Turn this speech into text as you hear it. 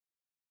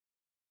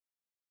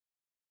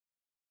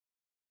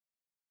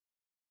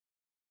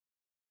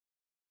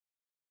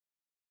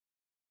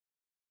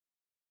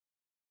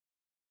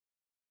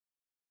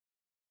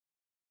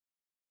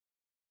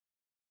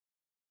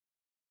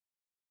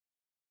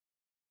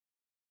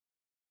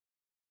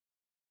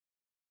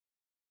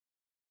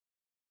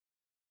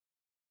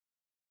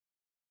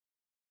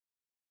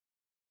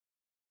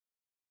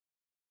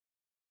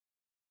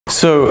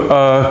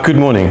Good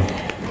morning.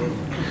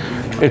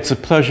 It's a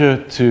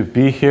pleasure to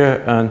be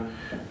here, and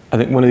I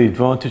think one of the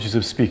advantages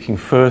of speaking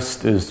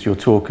first is your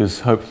talk is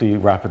hopefully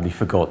rapidly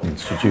forgotten,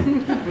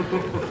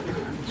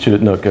 should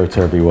it not go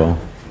terribly well.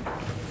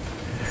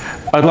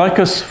 I'd like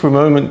us for a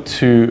moment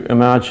to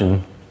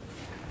imagine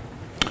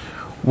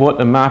what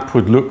a map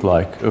would look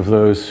like of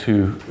those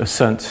who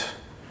assent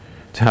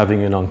to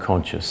having an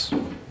unconscious.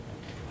 It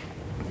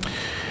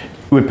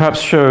would perhaps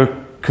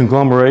show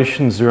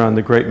conglomerations around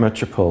the great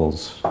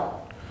metropoles.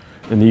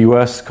 In the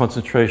US,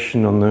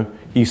 concentration on the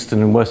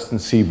eastern and western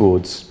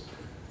seaboards,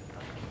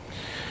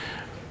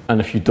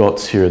 and a few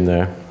dots here and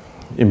there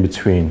in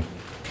between.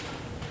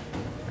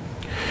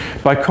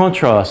 By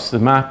contrast, the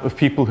map of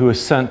people who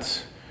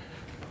assent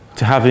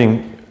to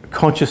having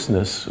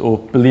consciousness or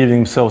believing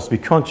themselves to be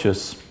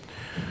conscious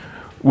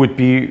would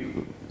be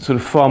sort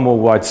of far more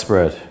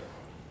widespread,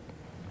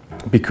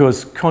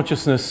 because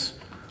consciousness,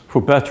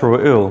 for better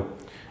or ill,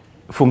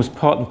 forms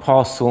part and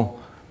parcel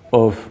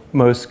of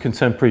most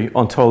contemporary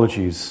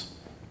ontologies,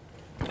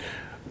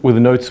 with a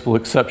notable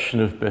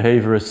exception of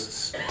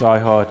behaviorists,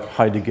 die-hard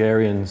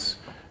Heideggerians,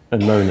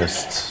 and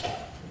monists.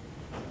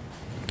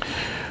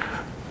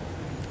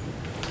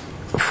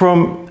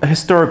 From a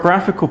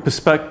historiographical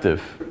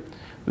perspective,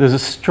 there's a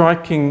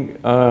striking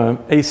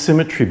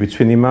asymmetry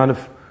between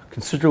the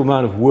considerable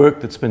amount of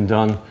work that's been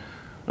done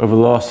over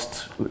the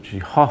last literally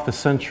half a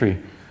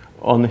century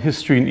on the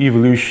history and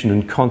evolution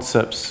and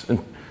concepts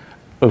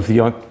of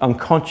the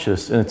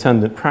unconscious and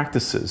attendant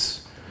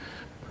practices,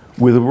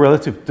 with a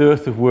relative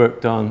dearth of work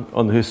done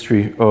on the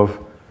history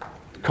of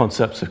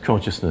concepts of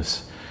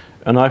consciousness.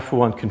 And I, for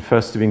one,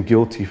 confess to being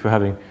guilty for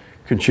having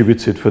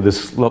contributed for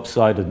this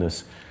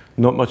lopsidedness.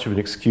 Not much of an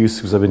excuse,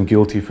 because I've been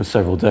guilty for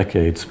several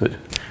decades, but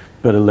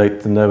better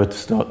late than never to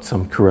start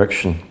some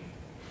correction.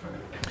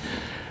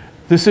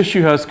 This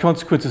issue has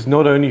consequences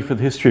not only for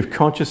the history of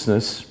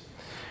consciousness,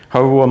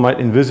 however one might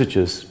envisage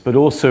this, but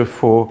also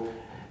for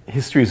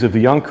histories of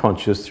the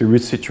unconscious through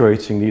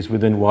resituating these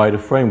within wider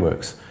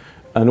frameworks.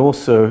 And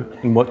also,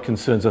 in what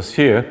concerns us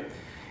here,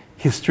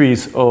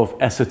 histories of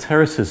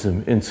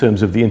esotericism in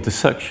terms of the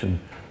intersection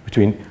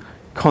between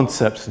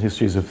concepts and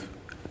histories of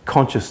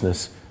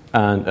consciousness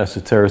and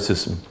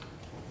esotericism.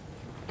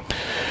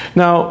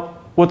 Now,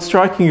 what's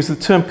striking is the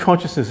term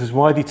consciousness is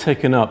widely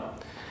taken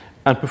up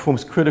and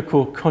performs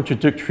critical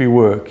contradictory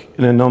work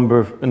in an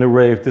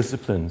array of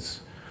disciplines.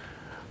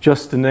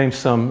 Just to name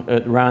some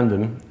at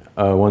random,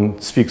 one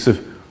speaks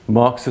of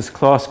Marxist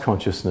class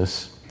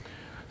consciousness,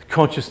 the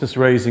consciousness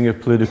raising of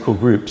political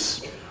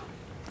groups,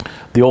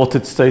 the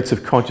altered states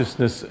of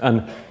consciousness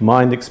and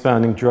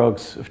mind-expanding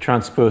drugs of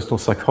transpersonal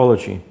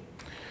psychology,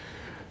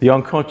 the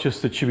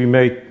unconscious that should be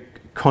made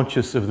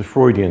conscious of the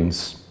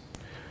Freudians,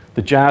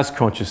 the jazz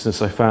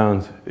consciousness I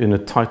found in a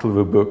title of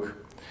a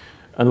book,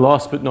 and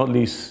last but not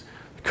least,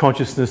 the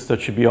consciousness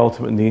that should be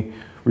ultimately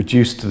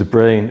reduced to the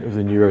brain of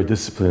the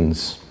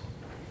neurodisciplines.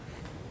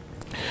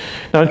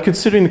 Now, in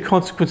considering the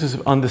consequences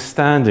of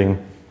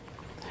understanding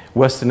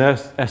Western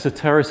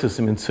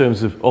esotericism in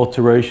terms of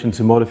alterations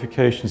and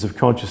modifications of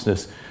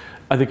consciousness,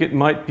 I think it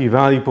might be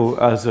valuable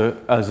as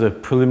a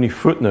preliminary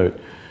footnote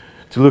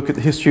to look at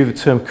the history of the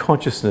term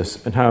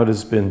consciousness and how it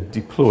has been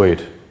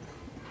deployed.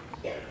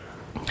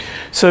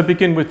 So I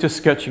begin with just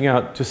sketching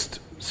out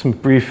just some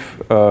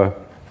brief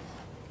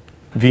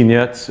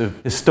vignettes of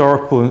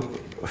historical,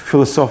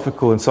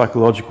 philosophical and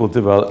psychological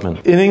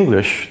development. In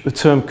English, the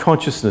term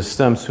consciousness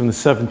stems from the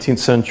 17th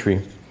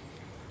century,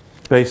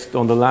 based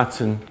on the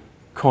Latin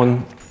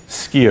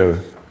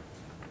conscio,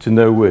 to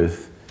know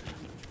with,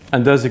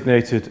 and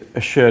designated a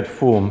shared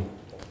form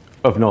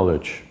of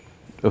knowledge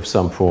of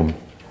some form.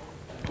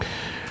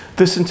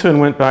 This in turn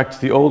went back to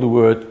the older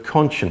word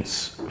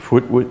conscience, for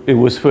it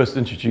was first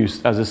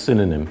introduced as a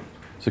synonym.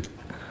 So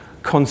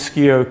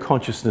conscio,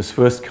 consciousness,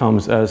 first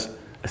comes as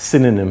a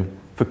synonym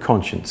for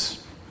conscience.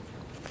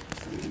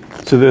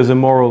 So there's a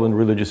moral and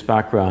religious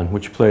background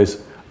which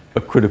plays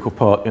a critical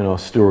part in our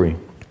story.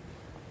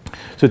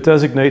 So it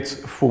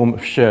designates a form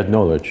of shared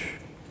knowledge.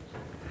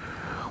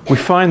 We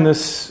find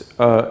this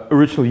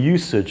original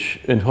usage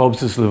in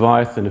Hobbes's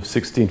Leviathan of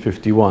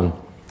 1651,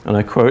 and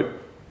I quote,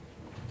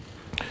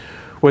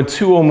 "When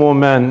two or more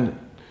men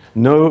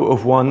know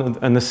of one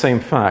and the same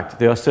fact,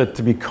 they are said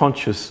to be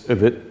conscious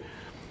of it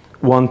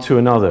one to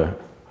another,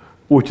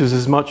 which is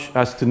as much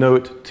as to know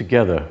it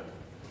together.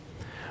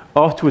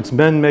 Afterwards,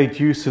 men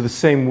made use of the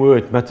same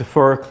word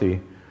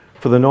metaphorically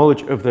for the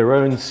knowledge of their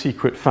own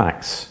secret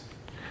facts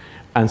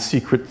and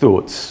secret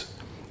thoughts,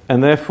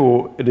 and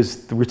therefore it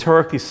is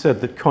rhetorically said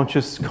that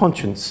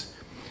conscience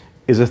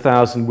is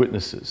 1,000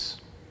 witnesses."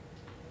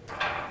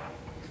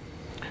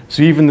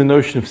 So even the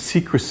notion of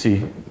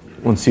secrecy,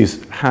 one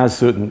sees, has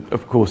certain,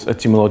 of course,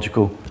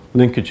 etymological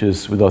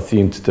linkages with our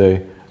theme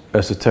today,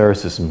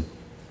 esotericism.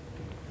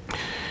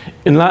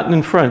 In Latin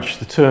and French,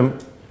 the term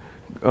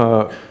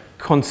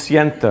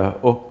conscienta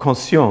or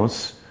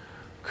conscience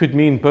could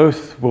mean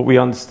both what we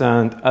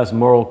understand as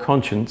moral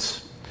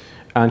conscience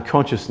and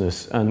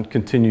consciousness, and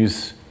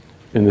continues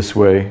in this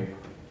way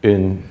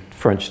in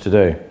French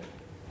today.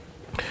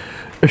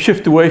 A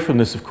shift away from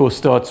this, of course,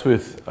 starts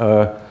with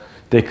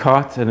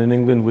Descartes, and in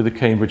England with the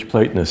Cambridge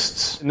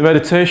Platonists. In the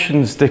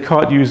Meditations,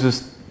 Descartes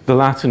uses the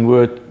Latin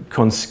word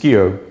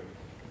conscio,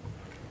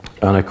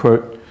 and I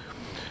quote,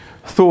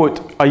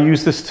 "Thought, I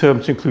use this term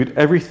to include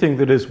everything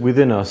that is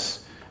within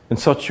us in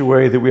such a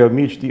way that we are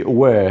immediately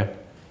aware,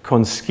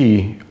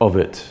 consci, of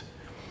it.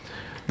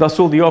 Thus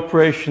all the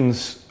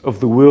operations of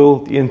the will,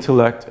 the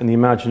intellect, and the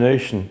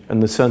imagination,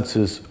 and the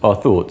senses are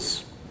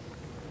thoughts."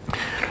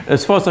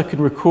 As far as I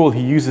can recall,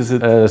 he uses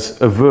it as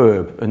a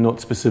verb and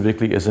not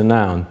specifically as a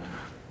noun.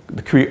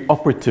 The Cree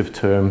operative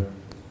term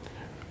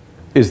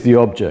is the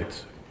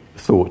object,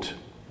 thought.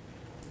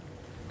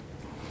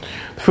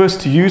 The first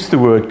to use the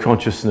word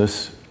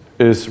consciousness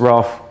is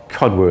Ralph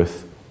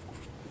Cudworth,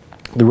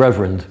 the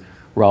Reverend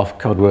Ralph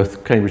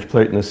Cudworth, Cambridge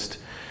Platonist,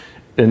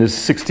 in his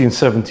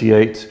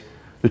 1678,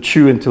 The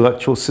True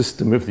Intellectual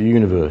System of the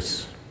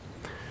Universe.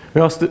 I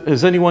asked,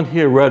 has anyone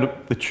here read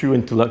The True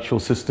Intellectual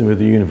System of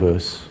the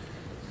Universe?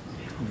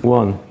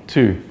 1,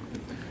 2,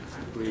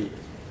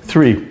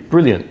 3.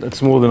 Brilliant.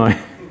 That's more than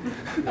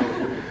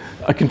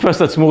I confess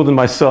that's more than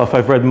myself.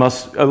 I've read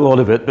a lot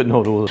of it, but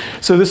not all of it.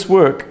 So this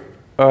work,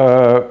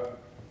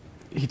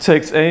 he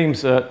takes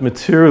aims at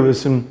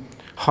materialism,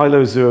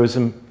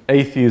 hylozoism,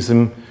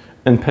 atheism,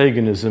 and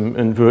paganism,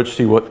 and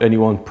virtually what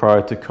anyone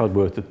prior to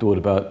Cudworth had thought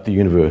about the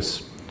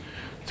universe,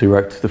 to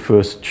erect the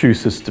first true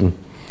system.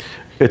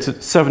 It's a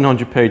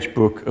 700-page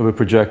book of a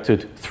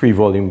projected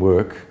 3-volume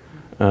work,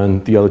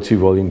 and the other 2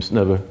 volumes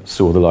never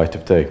saw the light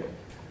of day.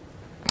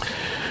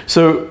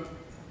 So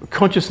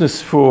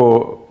consciousness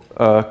for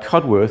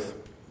Cudworth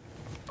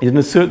is in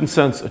a certain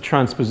sense a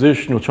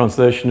transposition or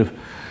translation of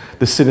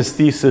the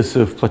synesthesis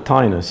of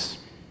Plotinus.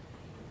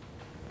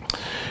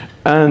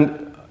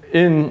 And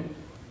in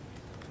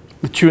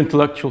The True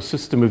Intellectual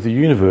System of the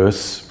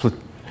Universe,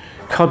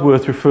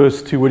 Cudworth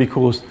refers to what he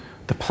calls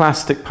the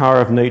plastic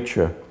power of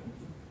nature,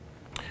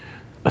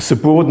 a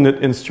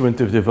subordinate instrument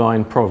of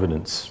divine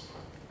providence.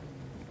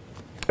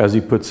 As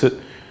he puts it,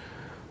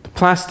 the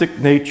plastic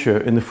nature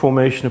in the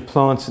formation of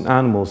plants and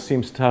animals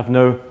seems to have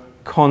no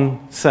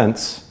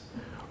conscience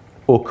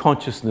or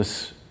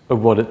consciousness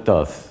of what it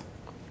doth.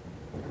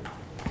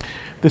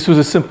 This was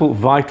a simple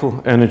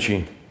vital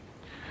energy.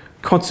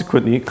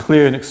 Consequently,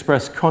 clear and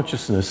expressed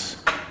consciousness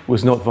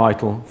was not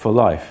vital for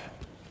life.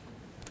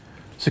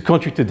 So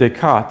contrary to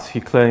Descartes, he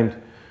claimed,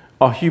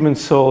 our human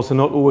souls are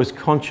not always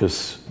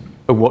conscious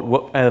of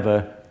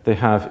whatever they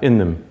have in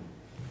them.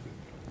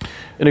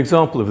 An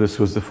example of this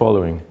was the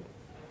following.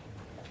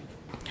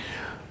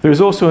 There is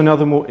also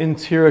another more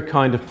interior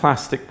kind of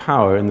plastic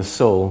power in the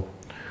soul,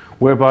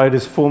 whereby it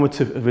is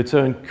formative of its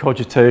own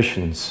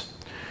cogitations,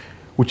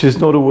 which it is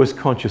not always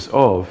conscious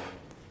of,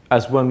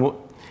 as when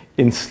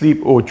in sleep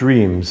or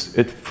dreams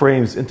it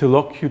frames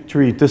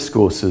interlocutory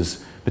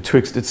discourses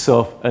betwixt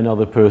itself and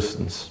other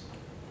persons,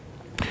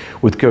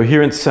 with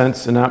coherent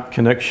sense and apt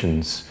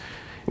connections,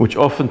 in which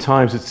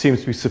oftentimes it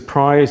seems to be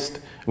surprised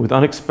with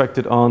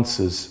unexpected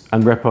answers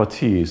and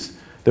repartees,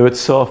 though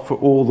itself for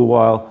all the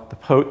while the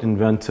poet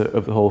inventor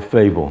of the whole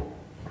fable.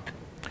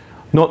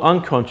 Not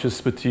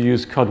unconscious, but to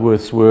use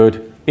Cudworth's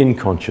word,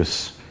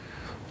 inconscious,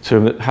 a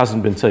term that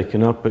hasn't been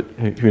taken up, but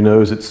who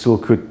knows, it still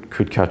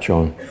could catch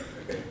on.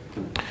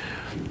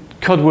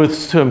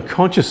 Cudworth's term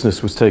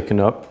consciousness was taken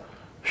up,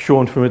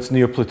 shorn from its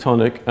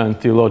Neoplatonic and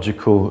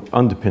theological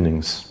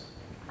underpinnings.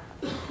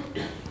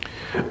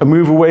 A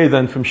move away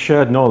then from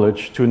shared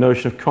knowledge to a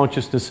notion of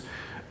consciousness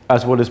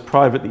as what is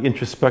privately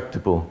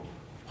introspectable,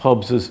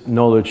 Hobbes's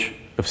knowledge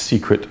of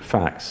secret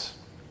facts.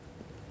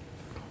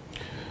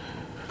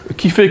 A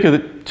key figure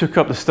that took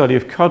up the study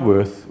of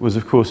Cudworth was,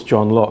 of course,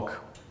 John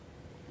Locke.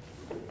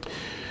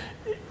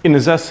 In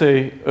his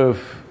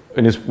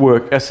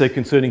work, Essay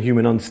Concerning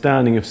Human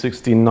Understanding of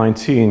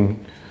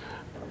 1619,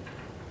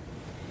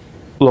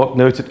 Locke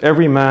noted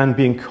every man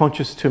being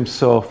conscious to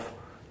himself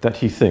that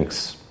he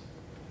thinks.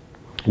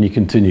 And he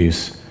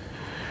continues,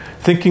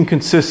 thinking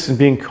consists in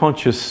being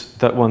conscious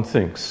that one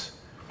thinks.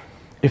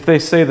 If they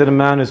say that a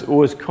man is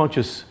always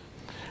conscious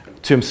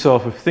to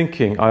himself of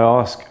thinking, I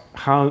ask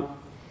how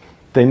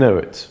they know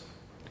it.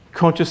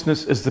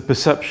 Consciousness is the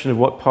perception of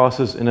what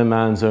passes in a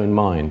man's own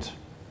mind.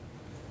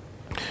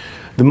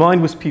 The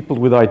mind was peopled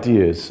with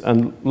ideas,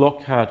 and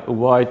Locke had a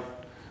wide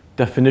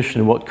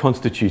definition of what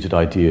constituted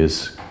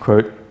ideas.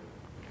 Quote,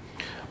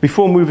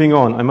 before moving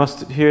on, I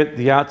must here at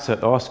the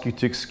outset ask you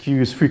to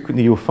excuse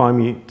frequently you'll find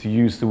me to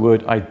use the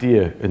word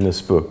idea in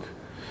this book.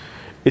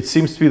 It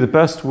seems to be the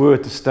best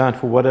word to stand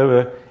for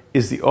whatever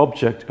is the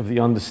object of the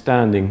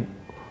understanding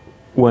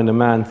when a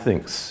man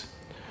thinks.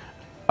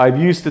 I've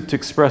used it to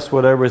express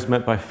whatever is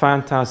meant by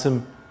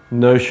phantasm,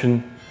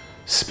 notion,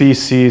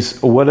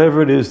 species, or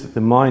whatever it is that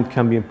the mind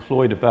can be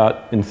employed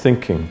about in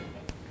thinking.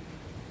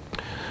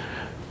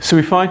 So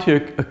we find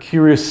here a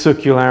curious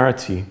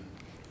circularity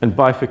and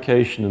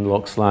bifurcation in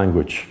Locke's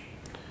language.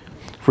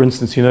 For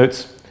instance, he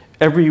notes,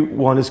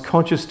 everyone is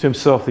conscious to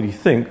himself that he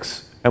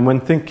thinks, and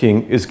when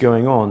thinking is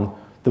going on,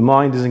 the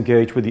mind is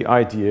engaged with the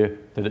idea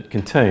that it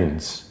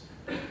contains.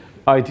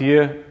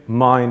 Idea,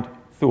 mind,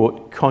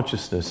 thought,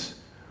 consciousness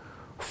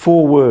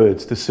 4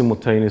 words to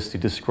simultaneously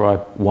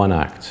describe one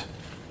act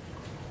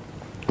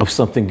of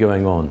something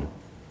going on.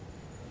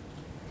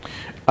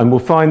 And we'll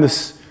find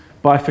this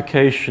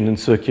bifurcation and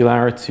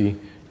circularity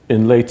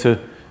in later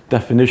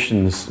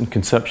definitions and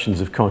conceptions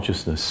of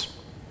consciousness.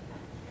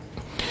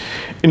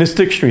 In his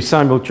dictionary,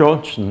 Samuel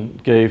Johnson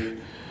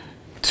gave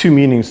 2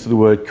 meanings to the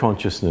word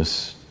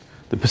consciousness: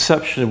 the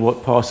perception of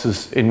what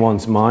passes in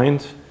one's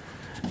mind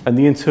and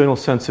the internal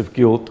sense of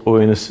guilt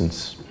or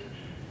innocence.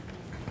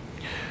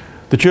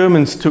 The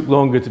Germans took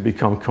longer to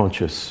become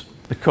conscious.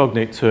 The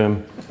cognate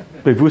term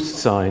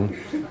Bewusstsein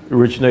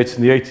originates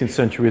in the 18th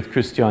century with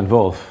Christian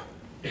Wolff,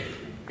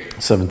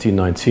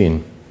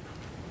 1719.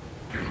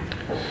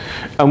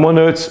 And one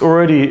notes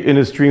already in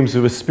his Dreams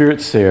of a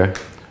Spiritseer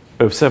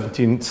of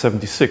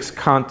 1776,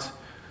 Kant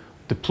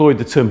deployed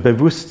the term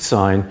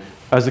Bewusstsein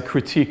as a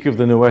critique of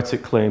the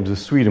noetic claims of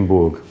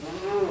Swedenborg.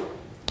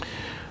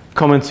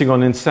 Commenting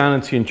on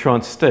insanity in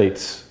trance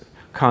states,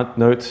 Kant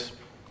notes,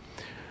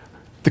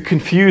 "The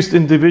confused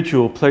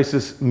individual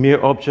places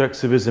mere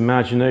objects of his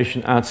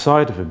imagination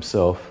outside of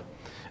himself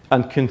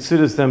and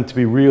considers them to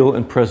be real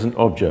and present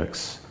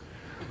objects.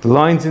 The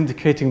lines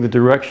indicating the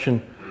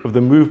direction of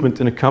the movement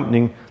and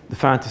accompanying the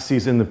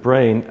fantasies in the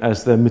brain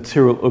as their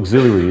material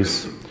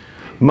auxiliaries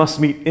must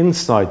meet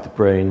inside the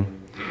brain,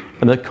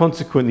 and that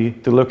consequently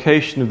the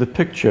location of the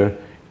picture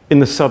in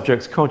the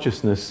subject's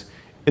consciousness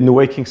in the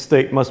waking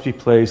state must be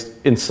placed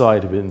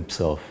inside of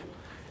himself."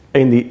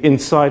 In the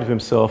inside of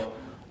himself,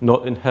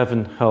 not in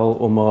heaven, hell,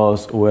 or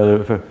Mars, or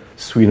wherever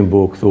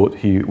Swedenborg thought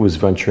he was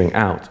venturing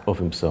out of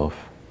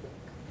himself.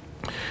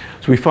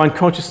 So we find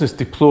consciousness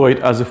deployed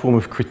as a form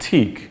of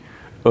critique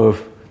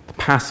of the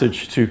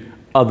passage to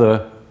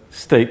other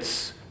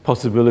states,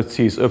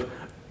 possibilities of,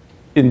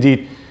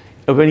 indeed,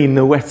 of any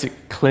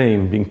noetic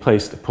claim being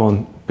placed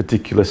upon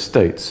particular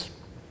states.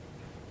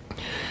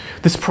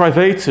 This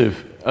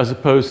privative, as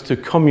opposed to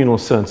communal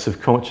sense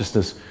of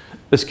consciousness,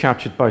 is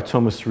captured by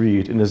Thomas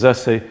Reid in his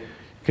essay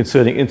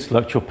concerning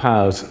intellectual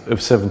powers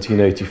of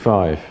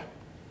 1785.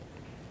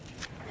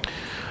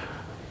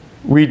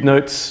 Reid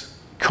notes,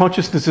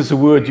 "Consciousness is a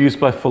word used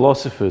by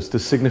philosophers to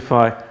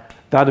signify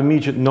that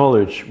immediate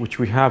knowledge which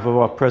we have of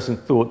our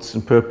present thoughts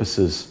and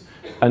purposes,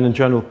 and in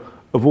general,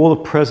 of all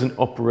the present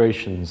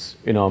operations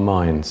in our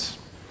minds."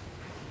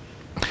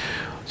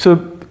 So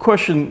the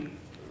question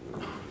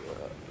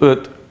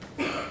that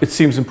it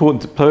seems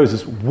important to pose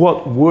is,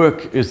 what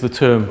work is the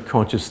term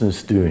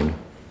consciousness doing?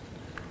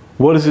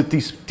 What is it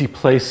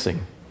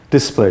displacing?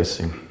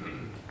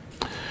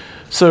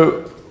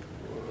 So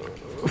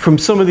from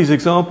some of these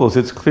examples,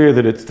 it's clear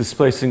that it's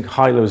displacing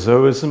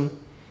hylozoism,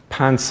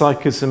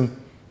 panpsychism,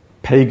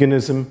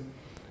 paganism,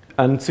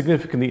 and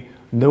significantly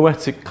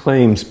noetic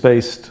claims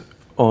based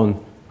on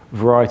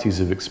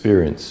varieties of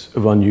experience,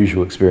 of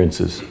unusual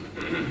experiences.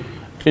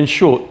 In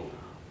short,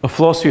 a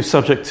philosophy of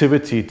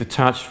subjectivity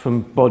detached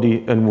from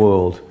body and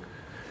world,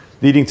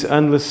 leading to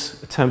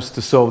endless attempts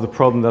to solve the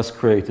problem thus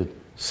created: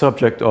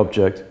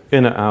 subject-object,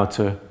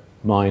 inner-outer,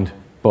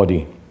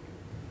 mind-body.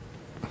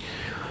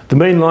 The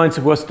main lines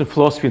of Western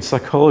philosophy and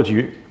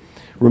psychology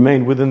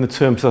remain within the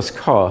terms thus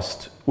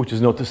cast, which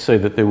is not to say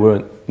that there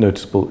weren't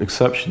noticeable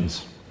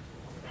exceptions.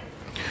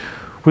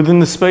 Within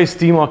the space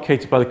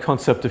demarcated by the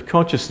concept of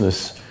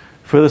consciousness,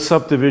 further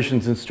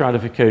subdivisions and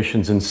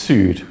stratifications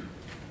ensued.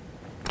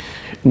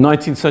 In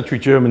 19th century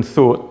German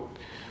thought,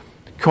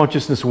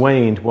 consciousness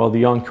waned while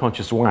the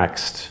unconscious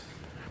waxed,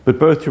 but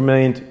both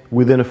remained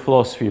within a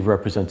philosophy of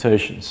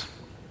representations.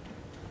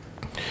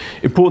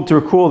 Important to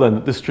recall then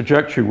that this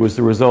trajectory was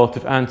the result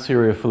of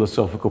anterior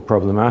philosophical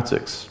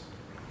problematics.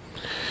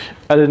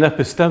 At an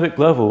epistemic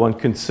level, one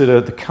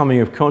considered the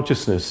coming of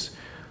consciousness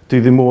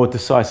to the more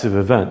decisive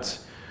event,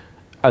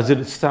 as it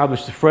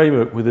established a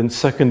framework within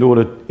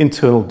second-order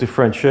internal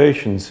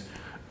differentiations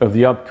of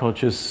the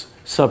unconscious,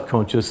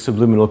 subconscious,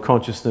 subliminal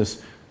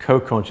consciousness,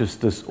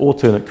 co-consciousness,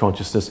 alternate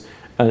consciousness,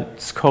 and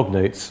its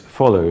cognates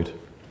followed.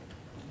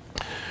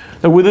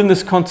 Now, within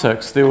this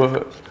context, there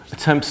were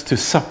attempts to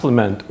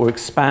supplement or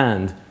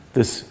expand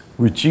this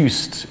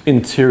reduced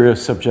interior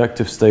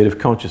subjective state of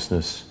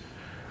consciousness.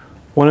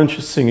 One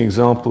interesting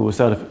example was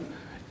that of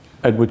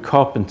Edward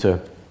Carpenter,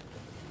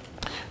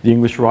 the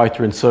English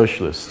writer and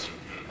socialist.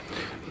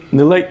 In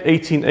the late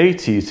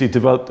 1880s, he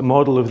developed a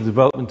model of the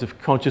development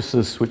of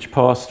consciousness which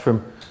passed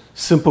from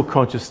simple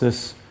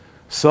consciousness,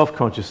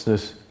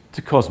 self-consciousness,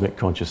 to cosmic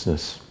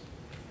consciousness.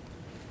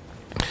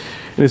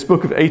 In his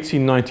book of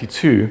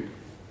 1892,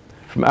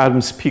 From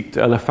Adam's Peak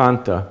to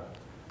Elephanta,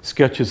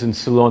 Sketches in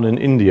Ceylon in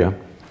India,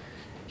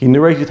 he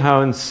narrated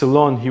how in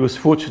Ceylon he was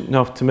fortunate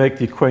enough to make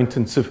the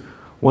acquaintance of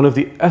one of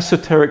the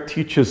esoteric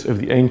teachers of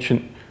the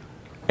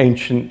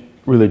ancient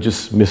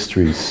religious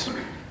mysteries.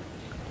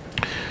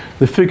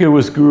 The figure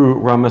was Guru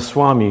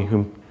Ramaswamy,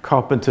 whom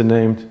Carpenter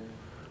named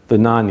the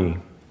Nani.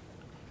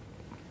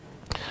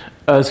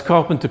 As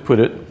Carpenter put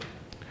it,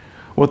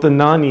 what the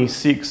Nani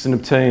seeks and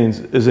obtains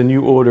is a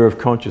new order of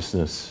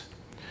consciousness,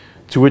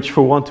 to which,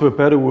 for want of a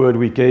better word,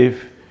 we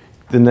gave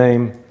the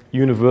name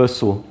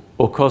universal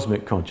or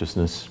cosmic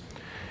consciousness,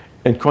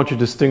 in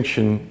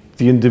contradistinction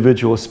the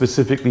individual,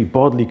 specifically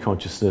bodily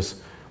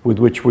consciousness, with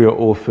which we are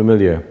all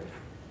familiar.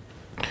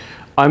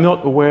 I'm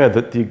not aware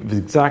that the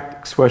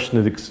exact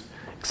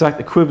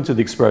equivalent of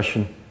the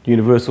expression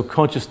universal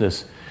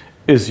consciousness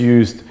is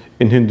used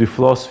in Hindu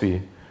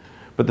philosophy,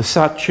 but the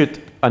Sat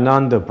Chit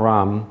Ananda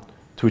Brahm,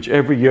 to which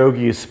every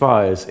yogi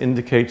aspires,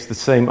 indicates the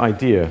same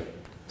idea.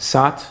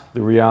 Sat,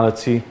 the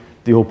reality,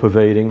 the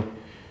all-pervading;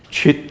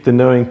 Chit, the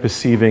knowing,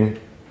 perceiving;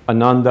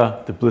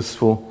 Ananda, the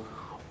blissful;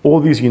 all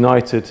these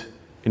united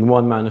in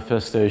one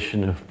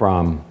manifestation of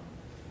Brahm.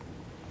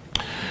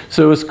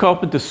 So as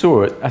Carpenter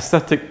saw it,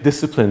 aesthetic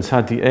disciplines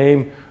had the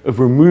aim of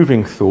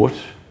removing thought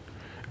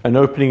and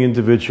opening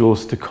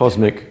individuals to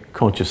cosmic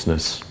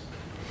consciousness.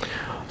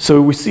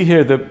 So we see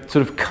here the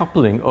sort of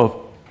coupling of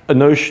a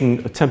notion,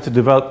 attempt to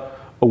develop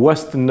a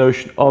Western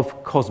notion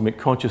of cosmic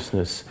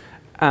consciousness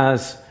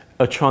as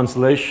a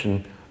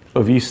translation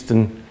of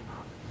Eastern,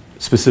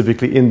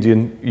 specifically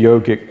Indian,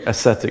 yogic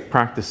ascetic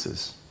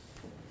practices.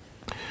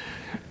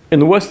 In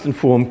the Western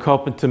form,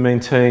 Carpenter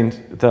maintained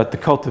that the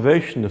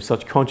cultivation of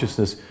such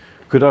consciousness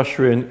could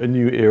usher in a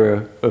new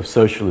era of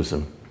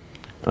socialism.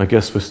 I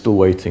guess we're still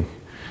waiting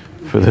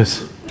for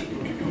this.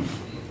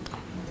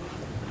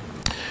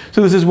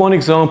 So this is one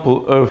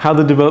example of how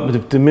the development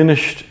of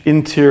diminished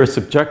interior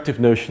subjective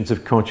notions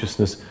of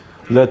consciousness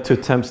led to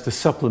attempts to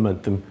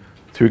supplement them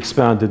through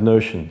expanded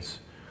notions.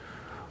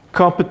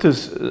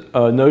 Carpenter's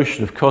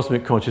notion of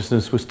cosmic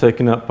consciousness was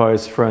taken up by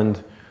his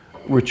friend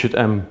Richard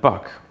M.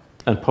 Buck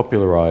and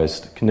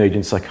popularized,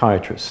 Canadian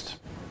psychiatrist.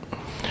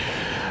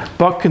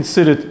 Buck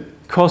considered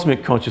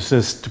cosmic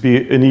consciousness to be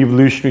an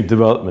evolutionary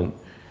development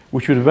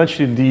which would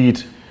eventually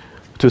lead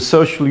to a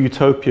social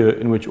utopia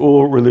in which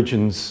all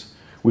religions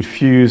would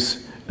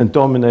fuse and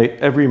dominate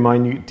every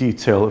minute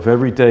detail of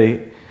every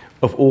day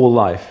of all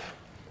life,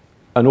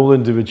 and all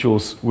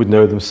individuals would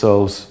know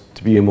themselves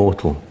to be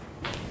immortal.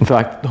 In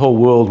fact, the whole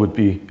world would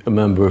be a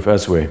member of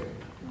ESSWE.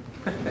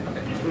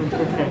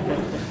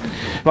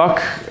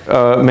 Buck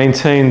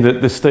maintained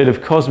that the state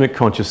of cosmic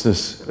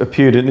consciousness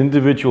appeared in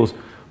individuals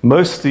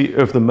mostly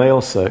of the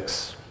male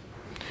sex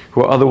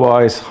who are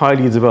otherwise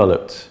highly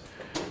developed,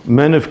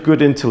 men of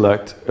good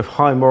intellect, of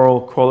high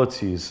moral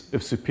qualities,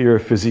 of superior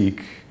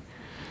physique.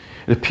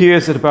 It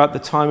appears at about the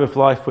time of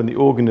life when the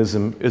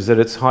organism is at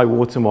its high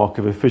watermark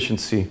of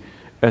efficiency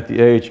at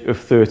the age of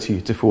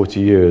 30 to 40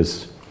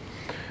 years.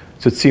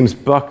 So it seems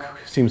Buck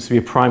seems to be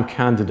a prime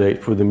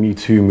candidate for the Me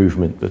Too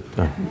movement. But,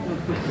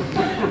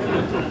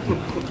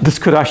 this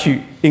could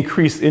actually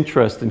increase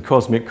interest in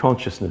cosmic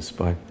consciousness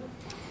by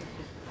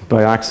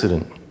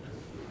accident.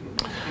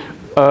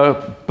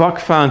 Buck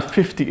found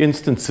 50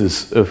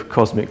 instances of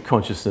cosmic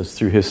consciousness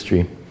through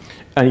history,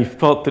 and he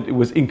felt that it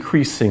was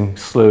increasing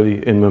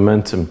slowly in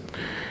momentum,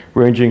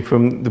 ranging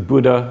from the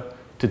Buddha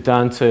to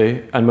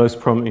Dante, and most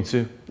prominently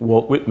to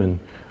Walt Whitman,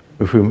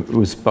 who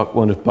was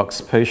one of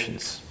Buck's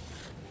patients.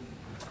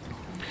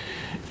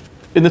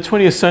 In the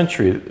 20th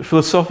century, the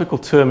philosophical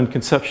term and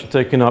conception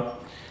taken up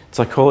in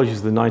psychology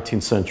of the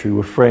 19th century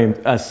were framed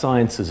as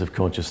sciences of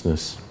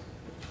consciousness.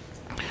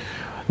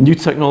 New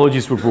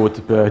technologies were brought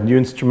to bear, new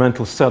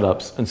instrumental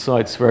setups and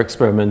sites for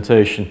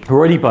experimentation.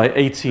 Already by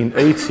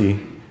 1880,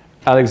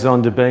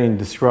 Alexander Bain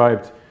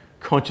described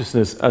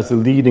consciousness as the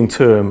leading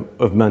term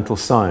of mental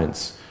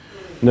science,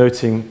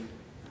 noting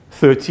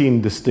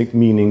 13 distinct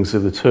meanings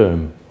of the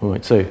term. I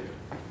might say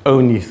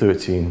only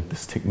 13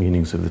 distinct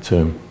meanings of the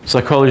term.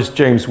 Psychologist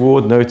James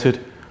Ward noted,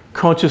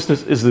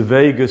 consciousness is the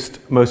vaguest,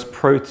 most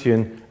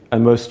protean,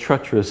 and most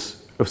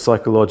treacherous of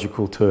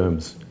psychological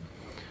terms.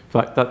 In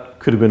fact, that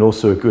could have been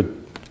also a good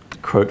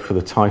quote for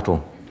the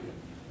title.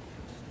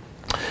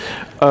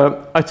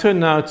 I turn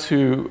now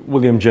to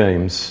William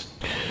James.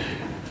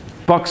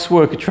 Buck's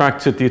work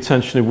attracted the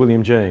attention of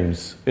William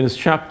James. In his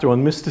chapter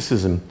on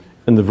mysticism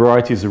and the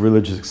varieties of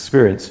religious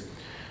experience,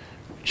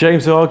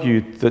 James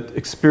argued that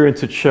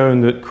experience had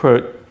shown that,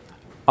 quote,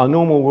 our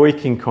normal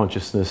waking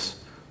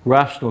consciousness,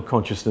 rational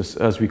consciousness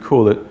as we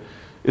call it,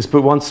 is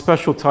but one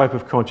special type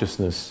of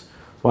consciousness,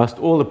 whilst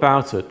all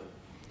about it,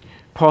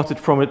 parted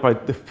from it by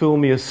the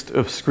filmiest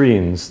of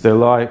screens, there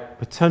lie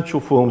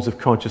potential forms of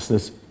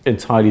consciousness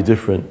entirely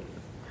different.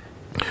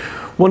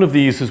 One of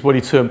these is what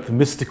he termed the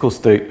mystical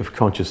state of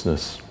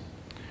consciousness.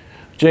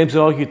 James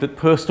argued that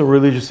personal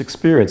religious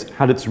experience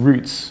had its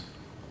roots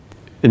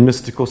in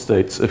mystical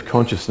states of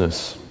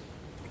consciousness.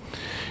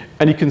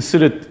 And he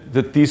considered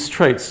that these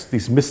traits,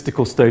 these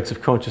mystical states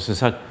of consciousness,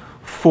 had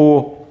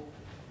four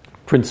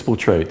principal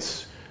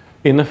traits: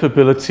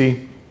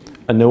 ineffability,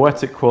 a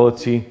noetic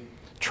quality,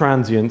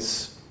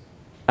 transience,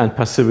 and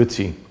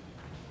passivity.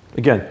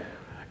 Again,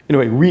 in a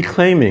way,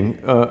 reclaiming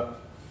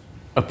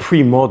a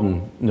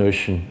pre-modern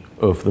notion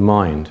of the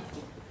mind.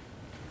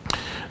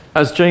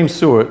 As James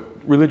saw it,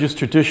 religious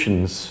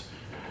traditions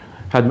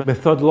had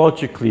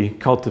methodologically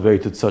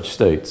cultivated such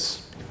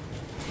states.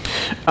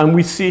 And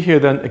we see here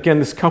then, again,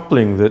 this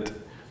coupling that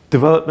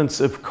developments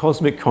of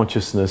cosmic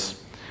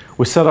consciousness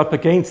were set up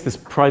against this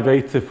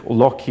privative or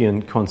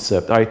Lockean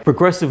concept. A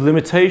progressive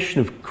limitation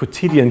of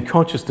quotidian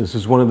consciousness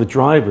was one of the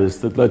drivers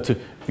that led to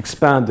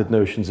expanded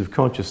notions of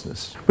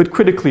consciousness. But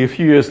critically, a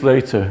few years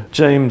later,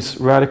 James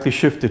radically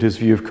shifted his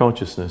view of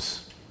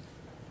consciousness.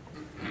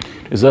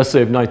 His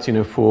essay of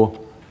 1904,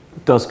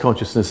 Does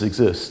Consciousness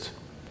Exist?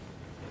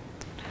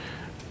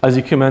 As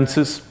he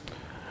commences,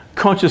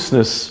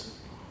 consciousness,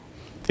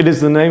 it is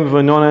the name of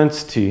a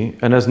non-entity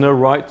and has no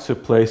right to a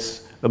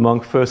place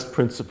among first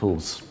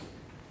principles.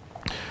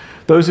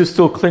 Those who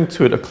still cling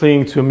to it are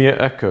clinging to a mere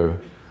echo,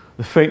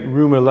 the faint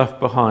rumour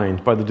left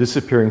behind by the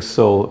disappearing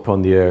soul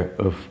upon the air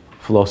of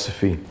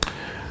philosophy.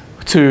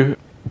 To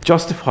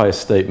justify his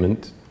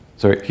statement,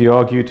 he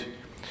argued,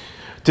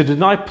 to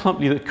deny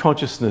plumply that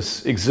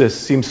consciousness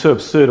exists seems so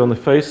absurd on the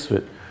face of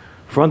it,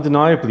 for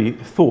undeniably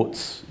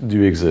thoughts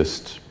do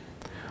exist.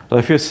 But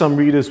I fear some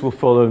readers will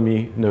follow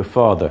me no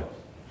farther.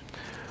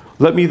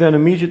 Let me then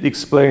immediately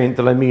explain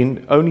that I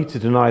mean only to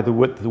deny the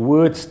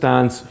word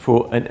stands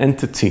for an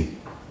entity,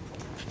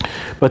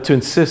 but to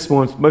insist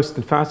most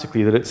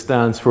emphatically that it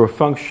stands for a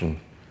function.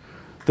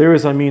 There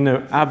is, I mean,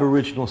 no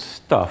aboriginal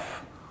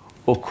stuff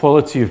or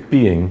quality of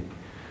being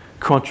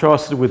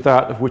contrasted with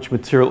that of which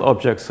material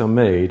objects are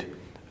made,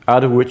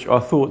 out of which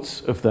our thoughts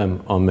of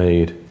them are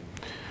made.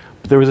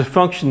 But there is a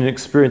function in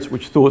experience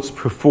which thoughts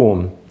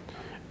perform,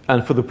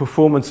 and for the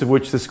performance of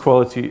which this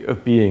quality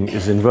of being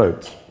is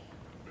invoked.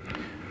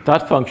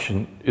 That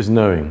function is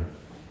knowing.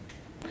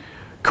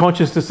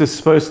 Consciousness is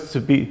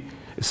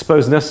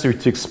supposed necessary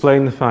to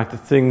explain the fact that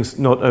things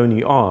not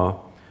only are,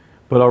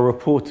 but are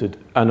reported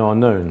and are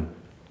known.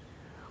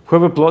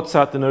 Whoever blots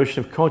out the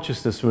notion of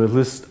consciousness from a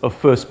list of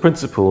first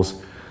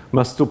principles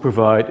must still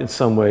provide in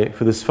some way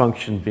for this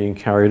function being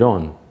carried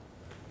on.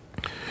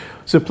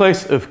 So in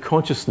place of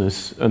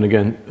consciousness, and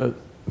again,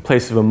 in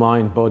place of a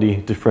mind-body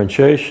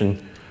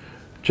differentiation,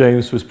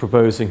 James was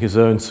proposing his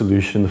own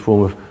solution in the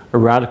form of a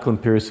radical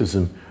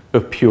empiricism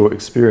of pure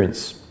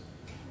experience,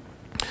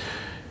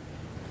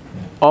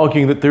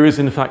 arguing that there is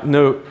in fact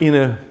no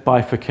inner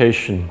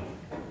bifurcation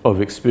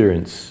of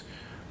experience,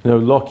 no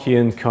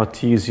Lockean,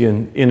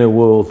 Cartesian inner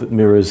world that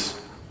mirrors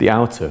the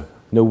outer,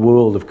 no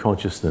world of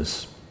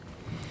consciousness.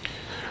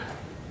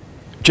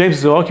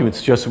 James's argument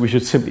suggests that we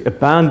should simply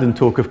abandon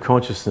talk of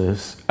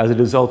consciousness as it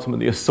is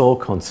ultimately a soul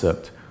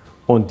concept,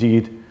 or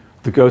indeed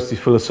the ghostly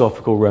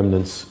philosophical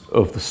remnants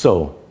of the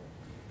soul,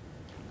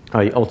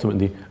 i.e.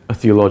 ultimately a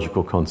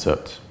theological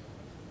concept.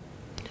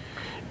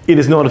 It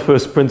is not a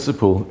first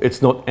principle,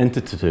 it's not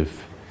entitative.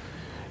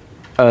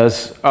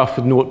 As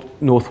Alfred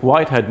North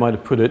Whitehead might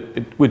have put it,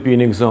 it would be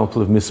an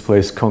example of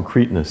misplaced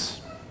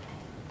concreteness.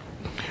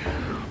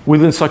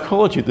 Within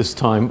psychology at this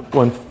time,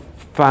 one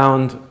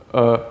found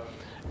a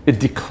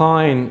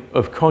decline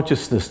of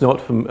consciousness,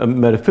 not from a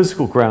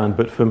metaphysical ground,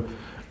 but from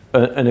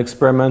an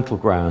experimental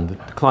ground,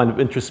 a decline of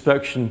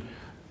introspection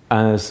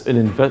as an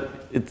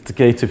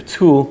investigative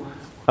tool,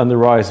 and the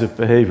rise of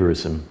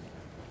behaviorism.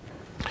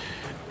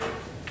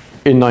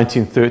 In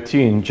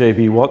 1913,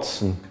 J.B.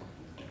 Watson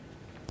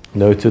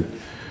noted,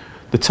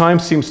 "The time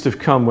seems to have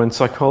come when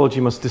psychology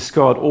must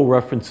discard all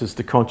references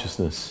to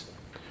consciousness.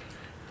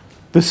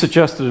 This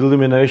suggested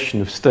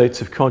elimination of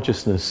states of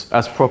consciousness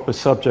as proper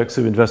subjects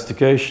of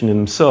investigation in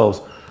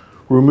themselves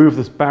will remove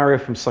this barrier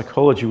from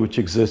psychology which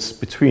exists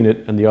between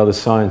it and the other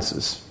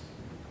sciences."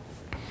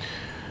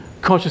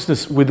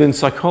 Consciousness within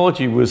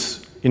psychology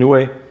was, in a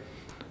way,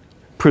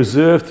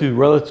 preserved through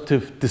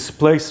relative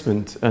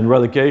displacement and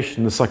relegation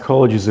in the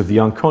psychologies of the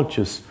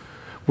unconscious,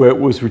 where it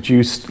was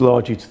reduced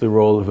largely to the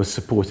role of a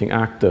supporting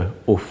actor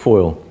or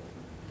foil.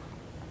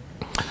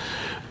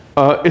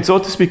 It's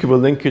odd to speak of a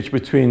linkage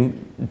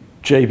between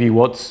J.B.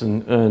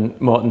 Watson and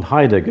Martin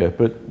Heidegger,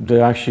 but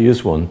there actually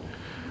is one,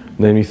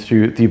 namely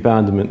through the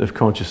abandonment of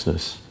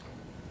consciousness.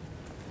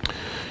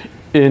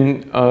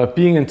 In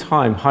Being and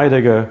Time,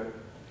 Heidegger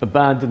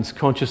abandons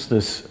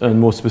consciousness, and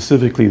more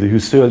specifically the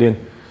Husserlian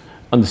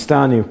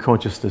understanding of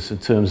consciousness in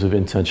terms of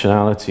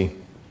intentionality.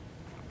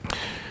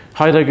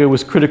 Heidegger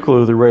was critical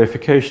of the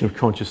reification of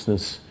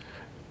consciousness,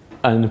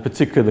 and in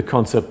particular the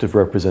concept of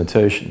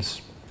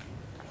representations.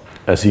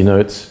 As he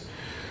notes,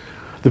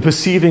 "The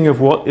perceiving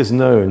of what is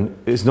known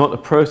is not a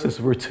process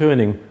of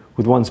returning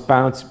with one's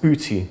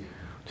booty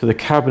to the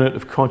cabinet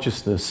of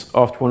consciousness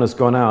after one has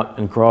gone out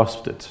and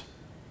grasped it."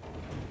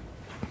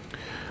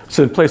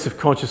 So in place of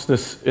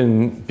consciousness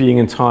in Being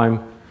and Time,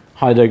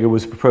 Heidegger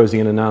was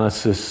proposing an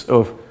analysis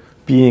of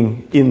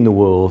being in the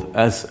world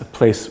as a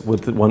place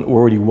that one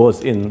already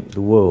was in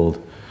the world,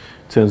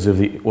 in terms of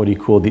what he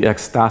called the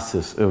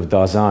ecstasis of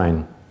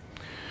Dasein.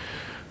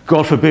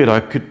 God forbid, I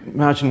could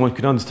imagine one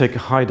could undertake a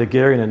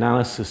Heideggerian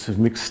analysis of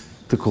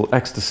mystical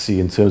ecstasy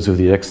in terms of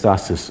the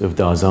ecstasis of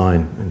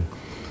Dasein. And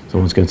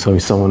someone's going to tell me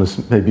someone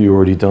has maybe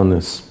already done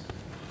this.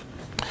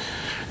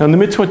 Now, in the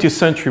mid-20th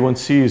century, one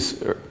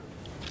sees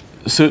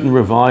certain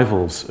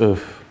revivals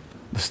of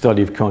the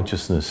study of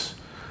consciousness.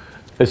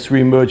 Its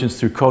reemergence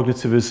through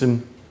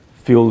cognitivism,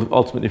 field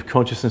ultimately of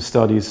consciousness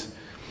studies,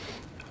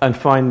 and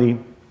finally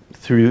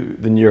through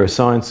the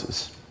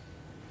neurosciences.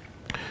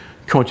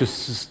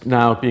 consciousness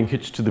now being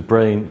hitched to the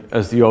brain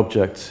as the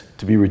object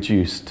to be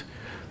reduced,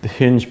 the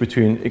hinge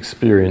between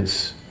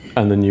experience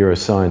and the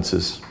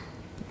neurosciences.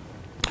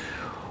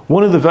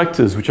 One of the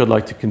vectors which I'd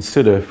like to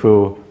consider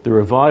for the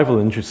revival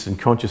interest in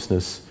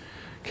consciousness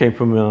came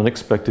from an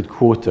unexpected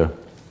quarter.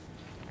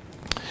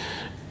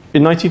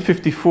 In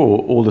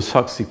 1954, Aldous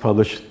Huxley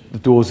published The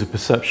Doors of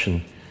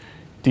Perception,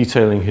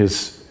 detailing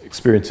his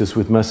experiences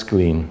with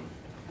mescaline.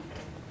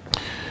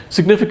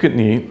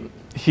 Significantly,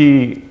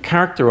 he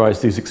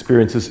characterized these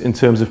experiences in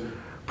terms of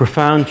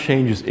profound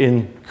changes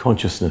in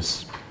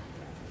consciousness.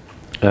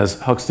 As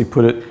Huxley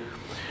put it,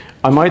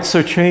 I might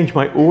so change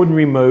my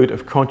ordinary mode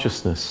of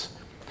consciousness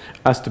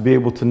as to be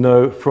able to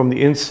know from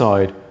the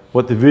inside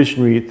what the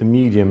visionary, the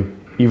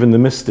medium, even the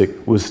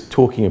mystic was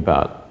talking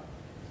about.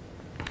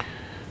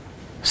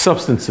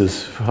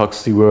 Substances, for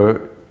Huxley,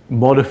 were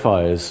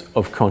modifiers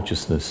of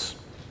consciousness.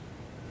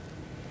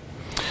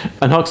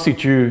 And Huxley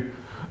drew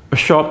a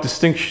sharp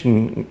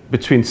distinction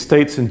between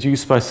states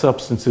induced by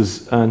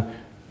substances and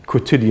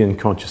quotidian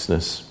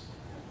consciousness.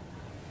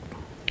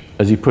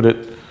 As he put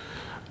it,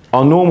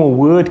 our normal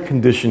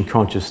word-conditioned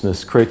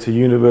consciousness creates a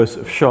universe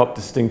of sharp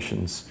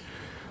distinctions,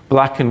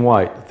 black and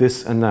white,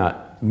 this and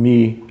that,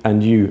 me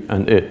and you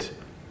and it.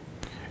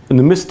 In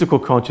the mystical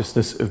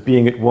consciousness of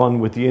being at one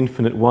with the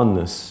infinite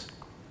oneness,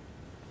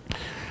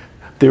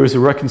 there is a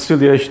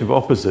reconciliation of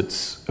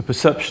opposites, a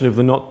perception of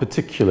the not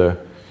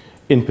particular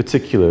in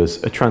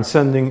particulars, a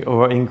transcending of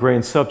our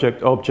ingrained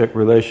subject-object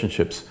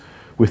relationships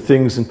with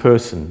things and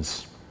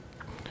persons.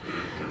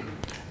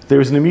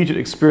 There is an immediate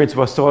experience of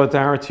our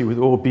solidarity with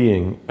all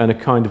being and a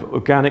kind of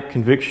organic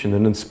conviction that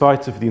in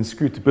spite of the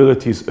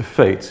inscrutabilities of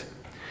fate,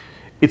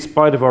 in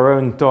spite of our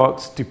own dark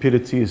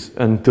stupidities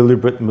and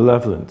deliberate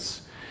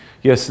malevolence,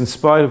 yes, in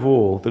spite of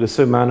all that is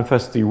so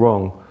manifestly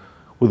wrong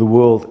with the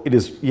world, it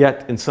is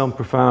yet in some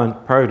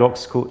profound,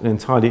 paradoxical, and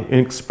entirely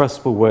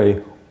inexpressible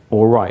way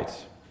all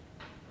right.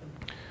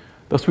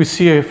 Thus we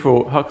see here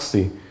for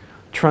Huxley,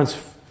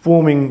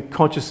 transforming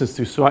consciousness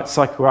through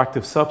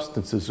psychoactive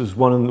substances was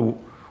one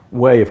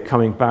way of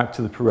coming back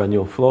to the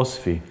perennial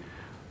philosophy.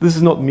 This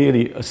is not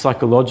merely a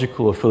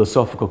psychological or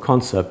philosophical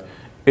concept,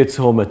 it's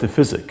a whole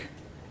metaphysic.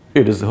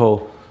 It is a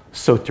whole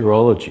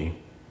soteriology,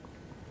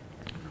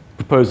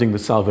 proposing the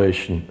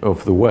salvation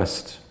of the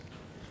West.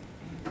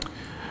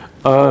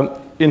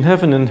 In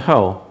Heaven and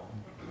Hell,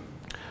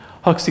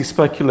 Huxley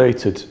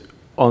speculated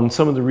on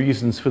some of the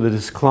reasons for the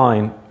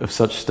decline of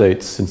such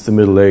states since the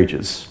Middle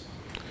Ages.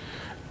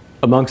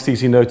 Amongst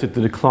these, he noted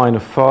the decline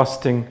of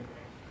fasting,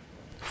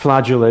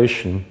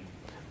 flagellation,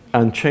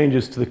 and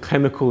changes to the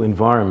chemical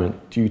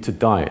environment due to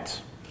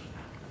diet.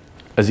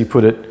 As he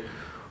put it,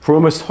 for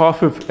almost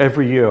half of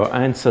every year, our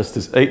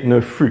ancestors ate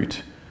no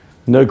fruit,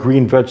 no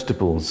green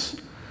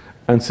vegetables,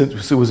 and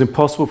since it was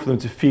impossible for them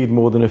to feed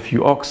more than a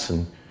few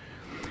oxen,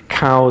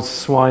 cows,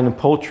 swine, and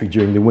poultry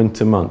during the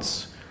winter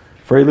months,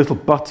 very little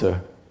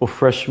butter or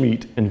fresh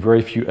meat, and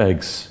very few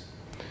eggs.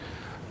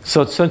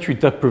 Such sensory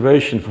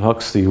deprivation for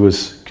Huxley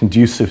was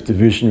conducive to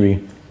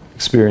visionary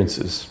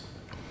experiences.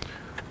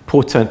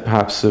 Portent,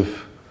 perhaps,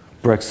 of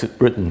Brexit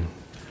Britain.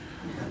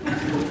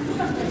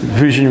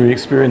 Visionary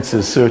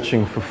experiences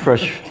searching for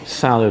fresh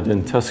salad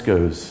in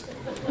Tesco's.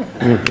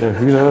 I mean,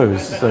 who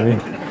knows? I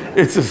mean,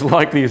 it's as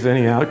likely as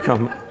any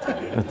outcome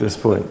at this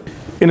point.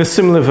 In a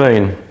similar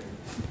vein,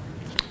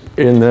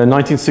 in the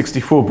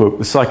 1964 book,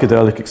 The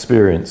Psychedelic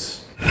Experience,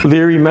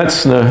 Leary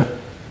Metzner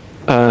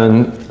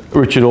and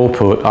Richard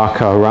Allport,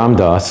 aka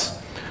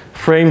Ramdas,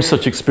 frame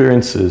such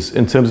experiences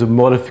in terms of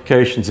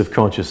modifications of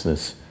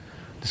consciousness,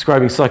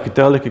 describing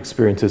psychedelic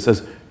experiences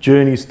as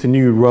journeys to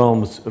new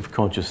realms of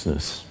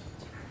consciousness.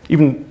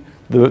 Even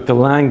the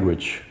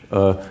language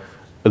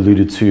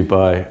alluded to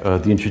by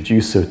the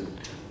introducer,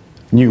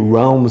 new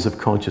realms of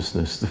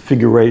consciousness, the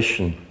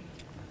figuration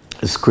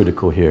is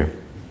critical here.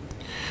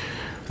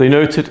 They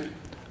noted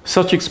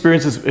such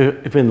experiences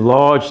of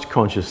enlarged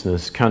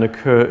consciousness can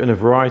occur in a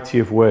variety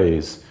of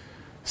ways: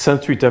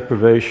 sensory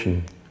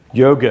deprivation,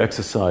 yoga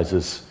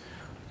exercises,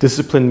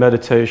 disciplined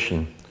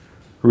meditation,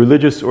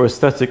 religious or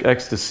aesthetic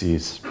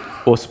ecstasies,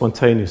 or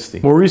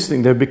spontaneously. More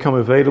recently, they've become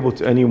available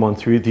to anyone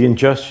through the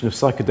ingestion of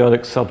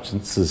psychedelic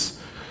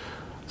substances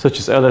such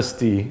as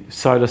LSD,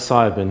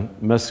 psilocybin,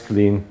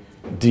 mescaline,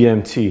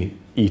 DMT,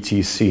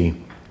 etc.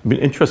 I've been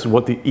interested in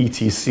what the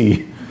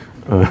etc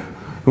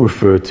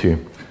referred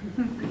to.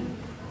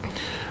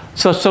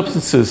 Such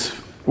substances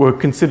were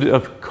considered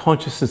of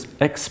consciousness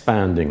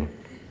expanding,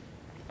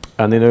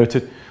 and they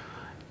noted,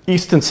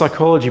 Eastern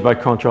psychology, by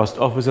contrast,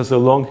 offers us a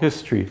long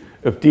history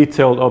of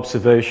detailed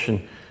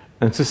observation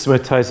and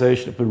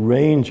systematization of the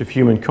range of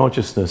human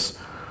consciousness,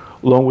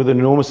 along with an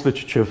enormous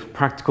literature of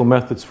practical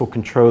methods for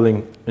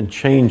controlling and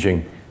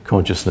changing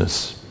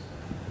consciousness.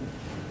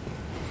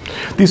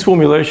 These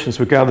formulations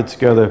were gathered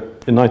together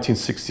in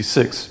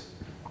 1966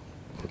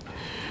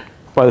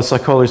 by the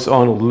psychologist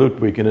Arnold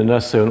Ludwig in an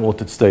essay on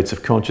altered states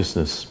of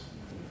consciousness.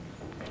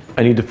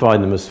 And he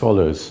defined them as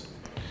follows.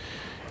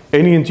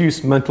 Any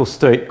induced mental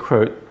state,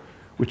 quote,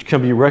 which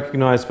can be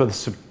recognized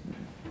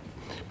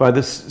by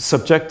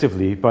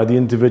subjectively by the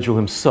individual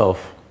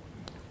himself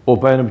or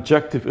by an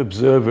objective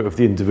observer of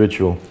the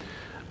individual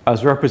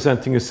as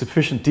representing a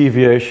sufficient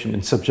deviation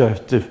in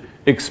subjective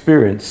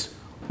experience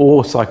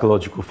or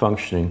psychological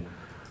functioning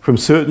from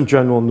certain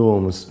general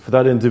norms for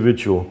that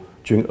individual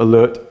during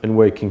alert and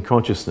waking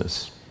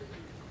consciousness.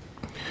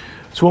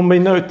 So one may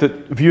note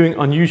that viewing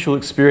unusual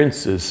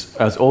experiences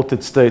as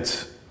altered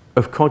states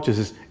of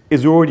consciousness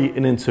is already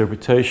an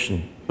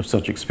interpretation of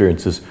such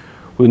experiences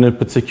within a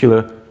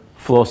particular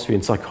philosophy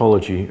and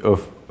psychology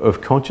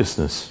of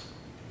consciousness.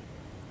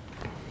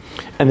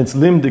 And it's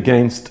limned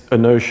against a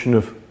notion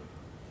of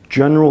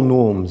general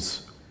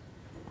norms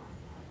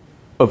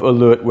of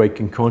alert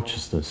waking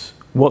consciousness.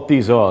 What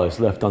these are is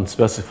left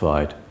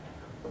unspecified.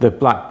 They're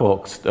black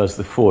boxed as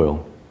the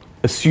foil,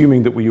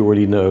 assuming that we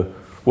already know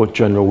what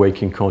general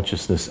waking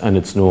consciousness and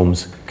its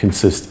norms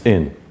consist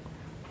in.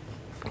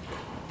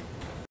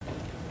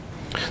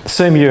 The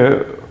same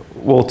year,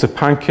 Walter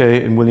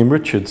Pankey and William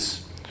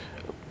Richards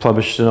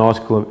published an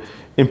article on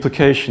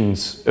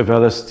implications of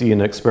LSD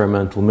and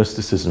experimental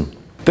mysticism.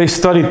 They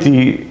studied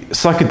the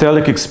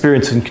psychedelic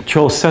experience in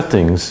controlled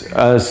settings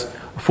as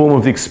a form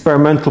of the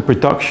experimental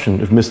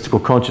production of mystical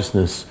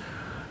consciousness,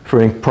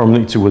 referring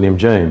prominently to William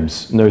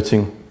James,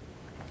 noting,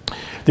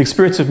 "The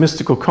experience of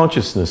mystical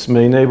consciousness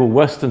may enable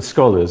Western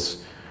scholars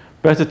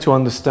better to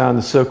understand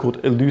the so-called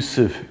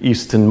elusive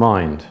Eastern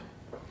mind.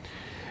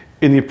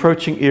 In the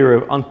approaching era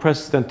of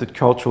unprecedented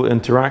cultural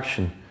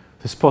interaction,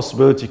 this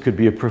possibility could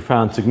be of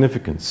profound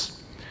significance.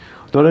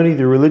 Not only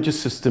the religious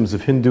systems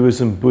of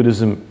Hinduism,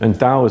 Buddhism, and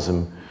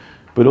Taoism,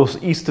 but also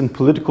Eastern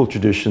political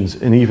traditions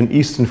and even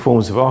Eastern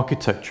forms of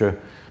architecture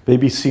may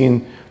be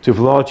seen to have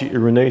largely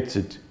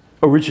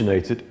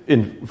originated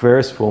in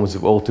various forms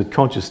of altered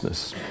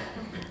consciousness."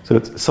 So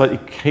it's a slightly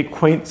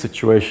quaint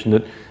situation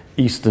that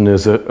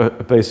Easterners are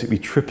basically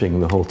tripping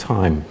the whole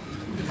time.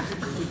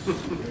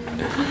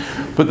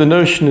 But the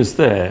notion is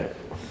there.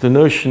 The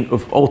notion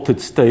of altered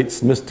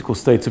states, mystical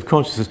states of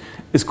consciousness,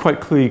 is quite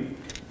clearly,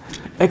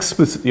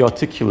 explicitly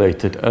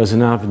articulated as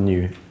an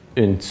avenue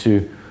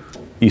into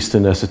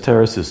Eastern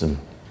esotericism.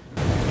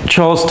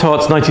 Charles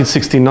Tartt's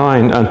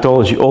 1969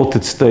 anthology,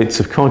 Altered States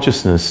of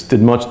Consciousness,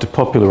 did much to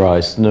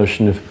popularize the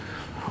notion of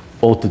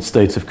altered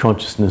states of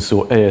consciousness,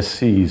 or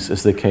ASCs,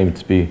 as they came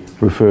to be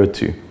referred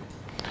to.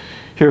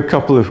 Here are a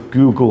couple of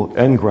Google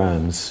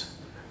engrams.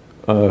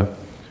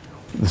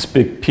 This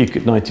big peak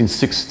at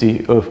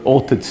 1960 of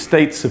altered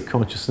states of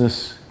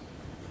consciousness,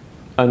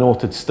 an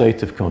altered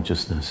state of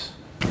consciousness.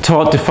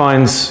 Tartt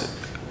defines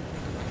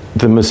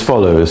them as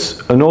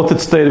follows. An altered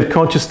state of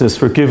consciousness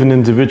for a given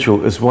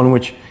individual is one in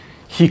which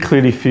he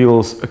clearly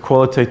feels a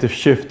qualitative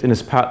shift in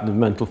his pattern of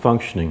mental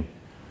functioning.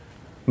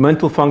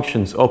 Mental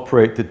functions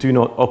operate that do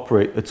not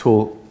operate at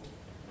all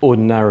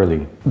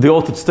ordinarily. The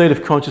altered state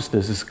of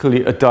consciousness is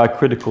clearly a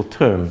diacritical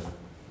term,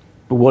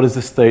 but what is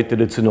the state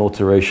that it's an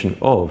alteration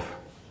of?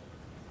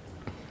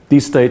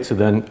 These states are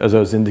then, as I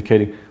was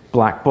indicating,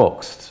 black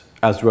boxed,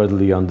 as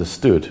readily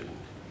understood.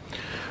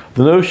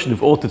 The notion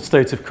of altered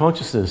states of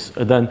consciousness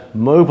are then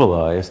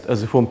mobilized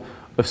as a form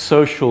of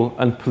social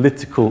and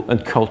political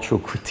and cultural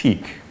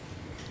critique.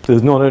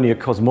 There's not only a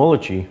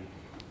cosmology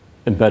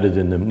embedded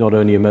in them, not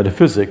only a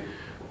metaphysic,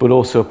 but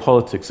also a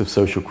politics of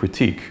social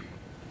critique.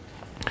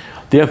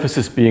 The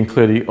emphasis being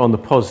clearly on the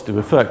positive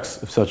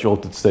effects of such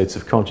altered states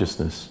of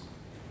consciousness.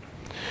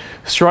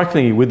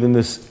 Strikingly, within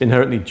this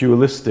inherently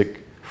dualistic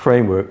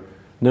framework,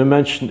 no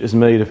mention is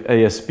made of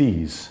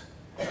ASBs,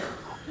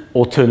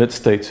 alternate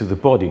states of the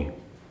body,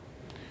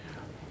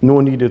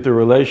 nor need of the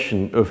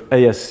relation of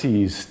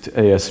ASCs to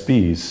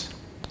ASBs,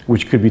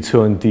 which could be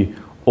termed the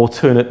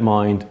alternate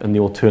mind and the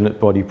alternate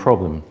body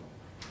problem.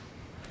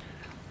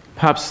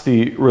 Perhaps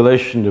the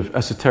relation of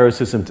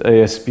esotericism to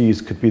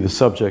ASBs could be the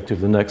subject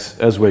of the next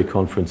ESSWE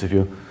conference if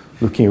you're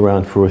looking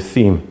around for a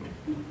theme.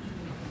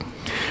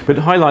 But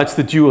it highlights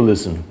the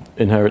dualism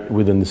inherent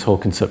within this whole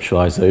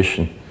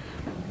conceptualization.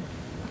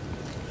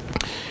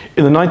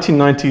 In the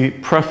 1990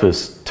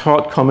 preface,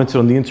 Tartt commented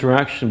on the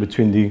interaction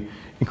between the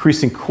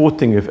increasing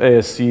courting of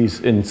ASCs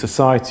in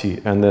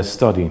society and their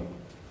study.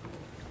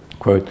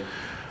 Quote,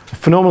 "The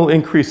phenomenal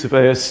increase of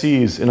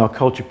ASCs in our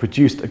culture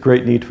produced a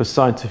great need for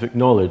scientific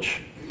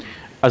knowledge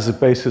as a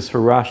basis for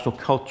rational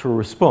cultural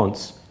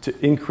response to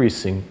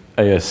increasing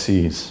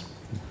ASCs.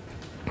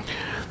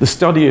 The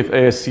study of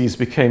ASCs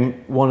became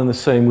one and the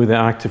same with their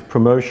active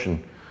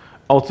promotion,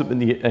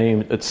 ultimately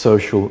aimed at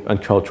social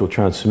and cultural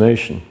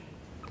transformation."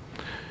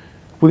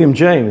 William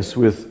James,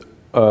 with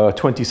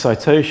 20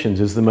 citations,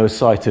 is the most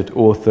cited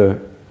author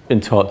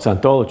in Tartt's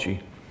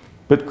anthology,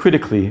 but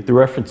critically, the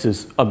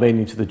references are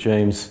mainly to the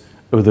James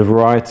of the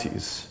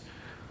varieties,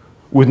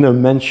 with no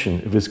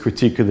mention of his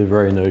critique of the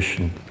very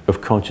notion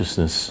of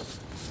consciousness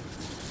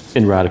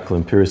in radical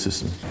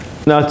empiricism.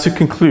 Now, to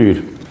conclude,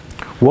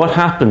 what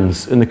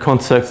happens in the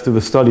context of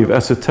the study of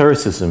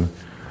esotericism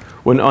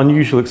when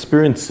unusual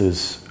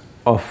experiences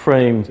are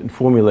framed and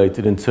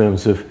formulated in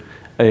terms of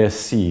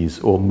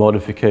ASCs, or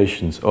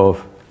modifications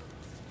of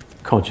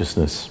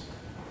consciousness?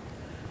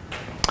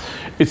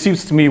 It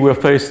seems to me we're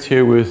faced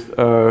here with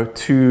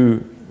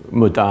two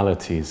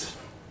modalities,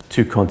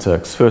 two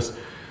contexts. First,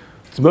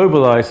 it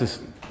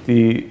mobilizes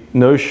the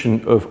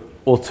notion of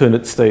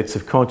alternate states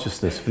of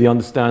consciousness for the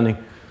understanding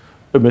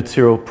of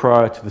material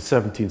prior to the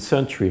 17th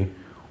century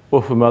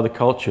or from other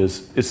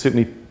cultures is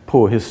simply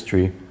poor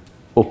history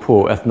or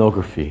poor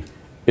ethnography.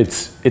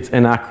 It's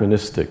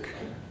anachronistic.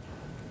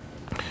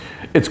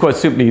 It's quite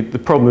simply the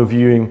problem of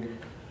viewing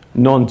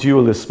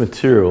non-dualist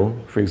material,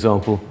 for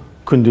example,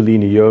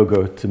 Kundalini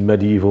Yoga to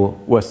medieval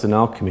Western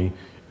alchemy,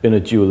 in a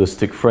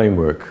dualistic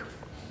framework.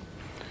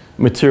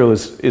 Material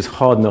is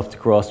hard enough to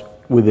grasp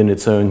within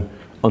its own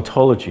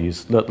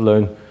ontologies, let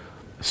alone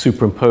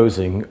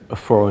superimposing a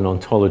foreign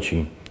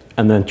ontology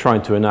and then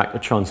trying to enact a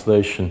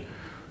translation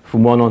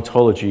from one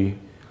ontology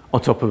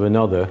on top of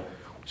another,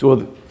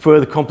 so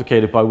further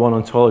complicated by one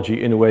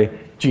ontology in a way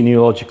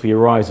genealogically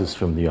arises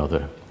from the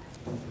other.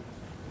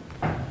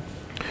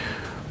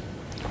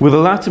 With the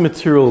latter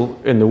material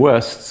in the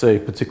West, say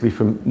particularly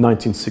from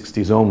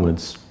 1960s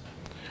onwards,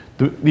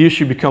 the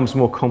issue becomes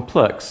more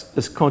complex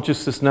as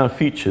consciousness now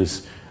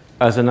features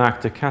as an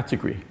actor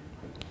category.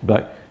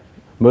 But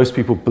most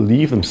people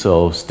believe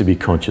themselves to be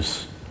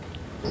conscious.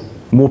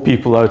 More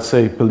people, I would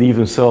say, believe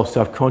themselves to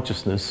have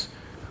consciousness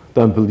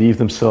than believe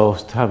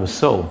themselves to have a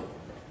soul.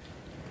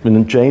 And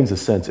in James'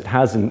 sense, it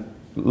has in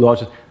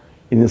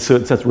a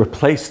certain sense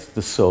replaced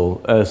the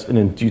soul as an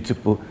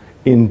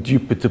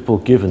indubitable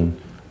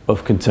given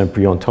of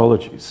contemporary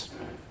ontologies.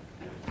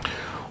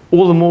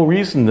 All the more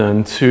reason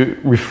then to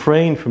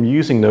refrain from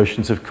using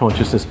notions of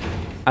consciousness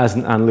as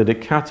an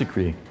analytic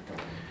category.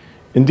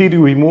 Indeed, it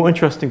would be more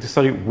interesting to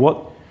study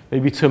what may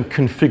be termed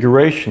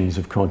configurations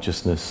of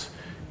consciousness,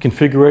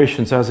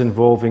 configurations as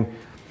involving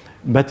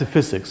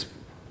metaphysics,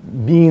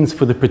 means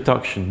for the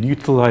production,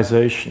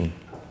 utilization,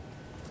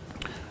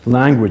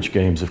 language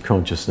games of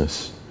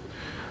consciousness,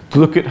 to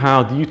look at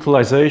how the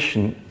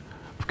utilization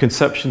of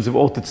conceptions of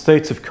altered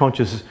states of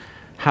consciousness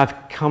have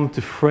come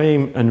to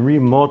frame and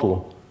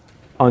remodel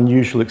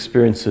unusual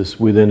experiences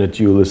within a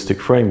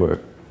dualistic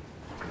framework.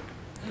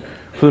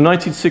 From the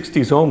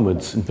 1960s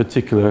onwards, in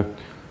particular,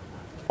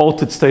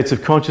 altered states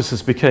of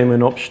consciousness became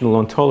an optional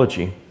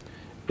ontology.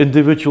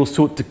 Individuals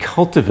sought to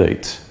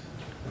cultivate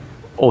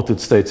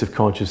altered states of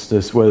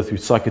consciousness, whether through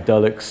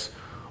psychedelics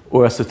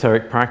or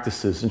esoteric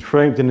practices, and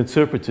framed and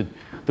interpreted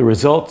the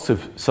results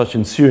of such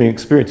ensuing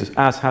experiences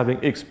as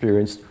having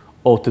experienced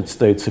altered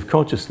states of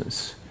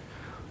consciousness.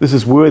 This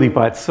is worthy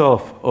by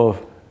itself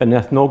of an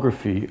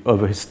ethnography,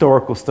 of a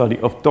historical study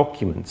of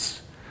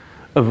documents,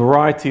 of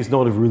varieties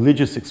not of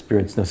religious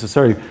experience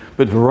necessarily,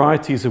 but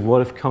varieties of what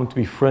have come to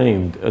be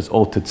framed as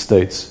altered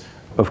states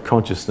of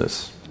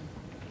consciousness.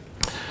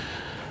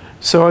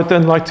 So I'd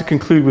then like to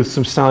conclude with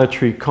some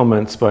salutary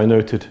comments by a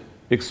noted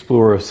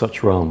explorer of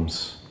such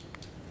realms.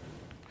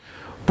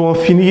 Pour en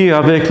finir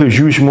avec le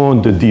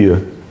jugement de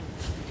Dieu.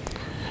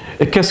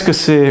 Et qu'est-ce que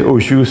c'est au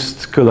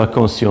juste que la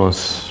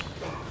conscience?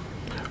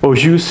 Au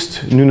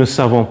juste, nous ne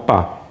savons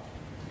pas.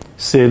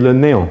 C'est le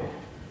néant.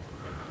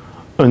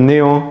 Un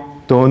néant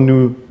dont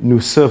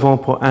nous servons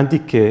pour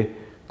indiquer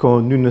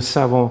quand nous ne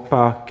savons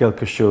pas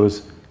quelque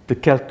chose, de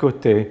quel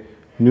côté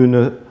nous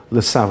ne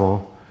le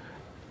savons,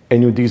 et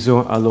nous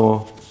disons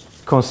alors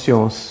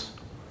conscience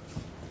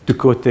du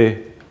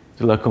côté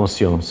de la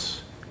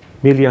conscience.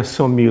 Mais il y a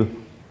 100 000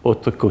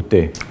 autres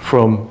côtés.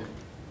 From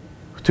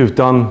to have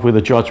done with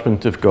the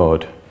judgment of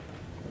God.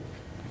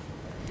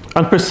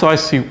 And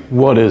precisely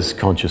what is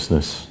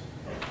consciousness?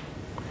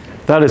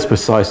 That is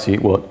precisely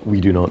what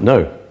we do not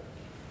know.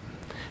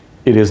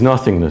 It is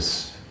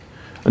nothingness,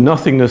 a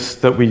nothingness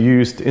that we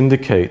use to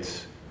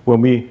indicate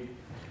when we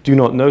do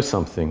not know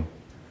something,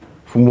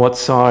 from what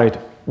side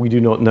we do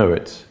not know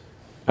it.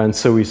 And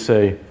so we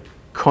say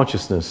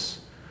consciousness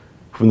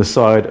from the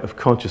side of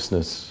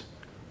consciousness,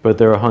 but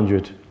there are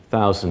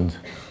 100,000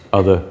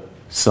 other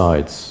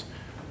sides.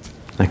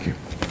 Thank you.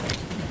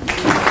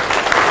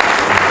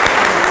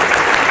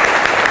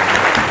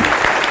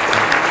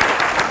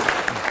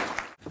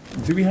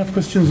 Do we have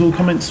questions or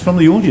comments from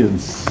the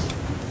audience?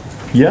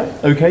 Yeah,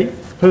 okay.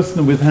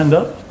 Person with hand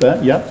up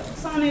there, yeah.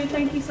 Sonu,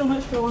 thank you so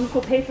much for a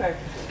wonderful paper.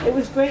 It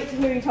was great to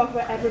hear you talk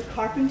about Edward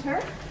Carpenter.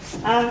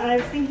 And I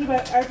was thinking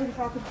about Edward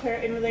Carpenter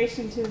in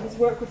relation to his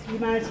work with the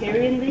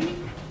Humanitarian League.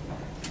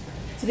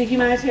 So the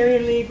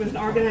Humanitarian League was an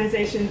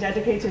organisation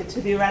dedicated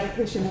to the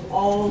eradication of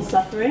all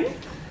suffering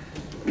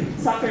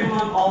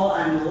among all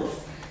animals.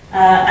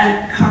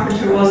 And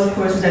Carpenter was, of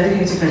course, a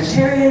dedicated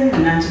vegetarian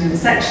and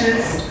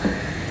anti-vivisectionist.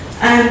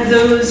 And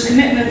those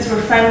commitments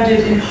were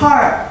founded in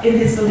part in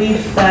his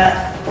belief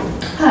that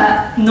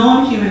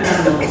non-human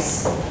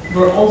animals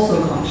were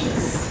also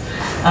conscious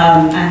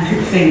and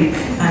could think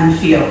and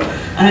feel.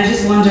 And I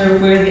just wonder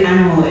where the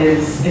animal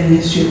is in the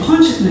history of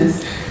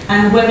consciousness,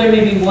 and whether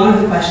maybe one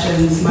of the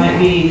questions might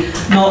be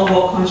not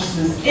what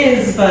consciousness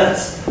is, but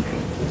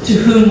to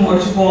whom or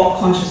to what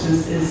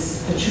consciousness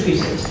is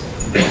attributed.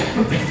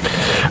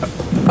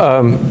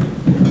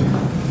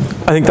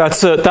 I think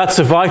that's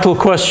a vital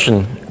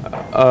question.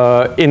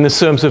 In the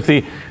terms of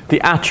the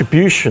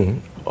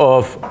attribution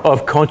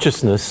of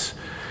consciousness,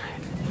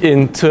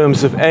 in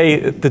terms of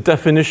the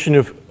definition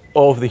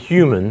of the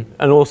human,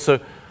 and also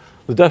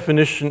the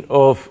definition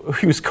of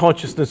whose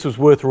consciousness was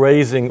worth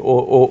raising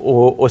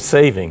or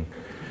saving.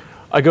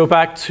 I go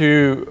back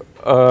to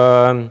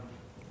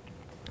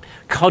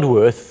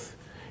Cudworth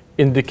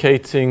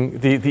indicating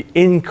the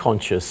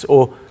inconscious,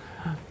 or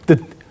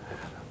the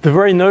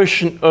very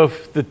notion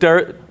of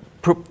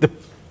the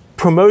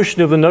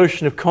promotion of the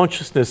notion of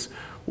consciousness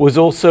was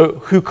also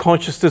who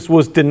consciousness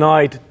was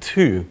denied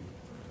to.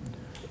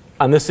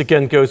 And this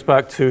again goes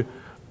back to,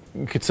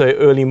 you could say,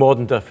 early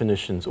modern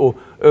definitions or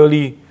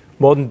early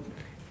modern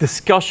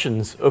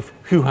discussions of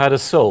who had a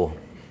soul,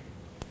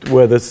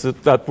 where there's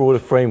that broader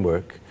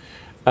framework.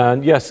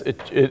 And yes,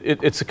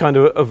 it's a kind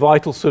of a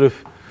vital sort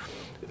of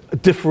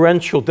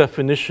differential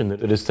definition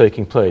that is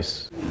taking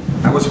place.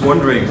 I was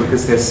wondering,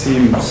 because there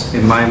seems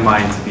in my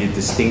mind to be a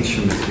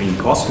distinction between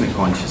cosmic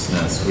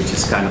consciousness, which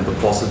is kind of the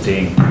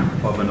positing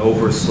of an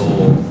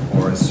oversoul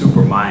or a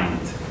supermind,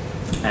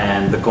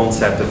 and the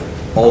concept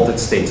of altered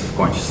states of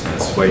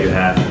consciousness, where you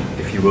have,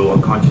 if you will,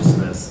 a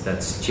consciousness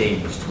that's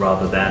changed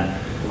rather than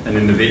an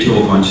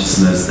individual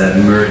consciousness that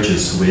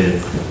merges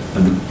with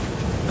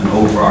an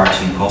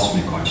overarching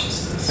cosmic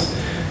consciousness.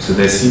 So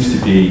there seems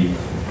to be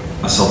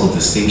a subtle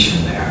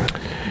distinction there.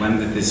 When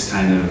did this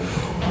kind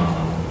of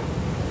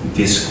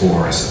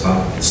discourse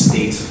about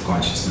states of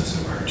consciousness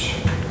emerge?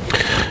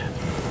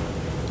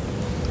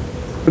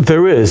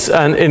 There is,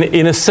 and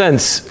in a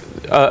sense,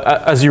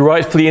 as you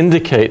rightfully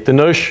indicate, the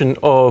notion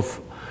of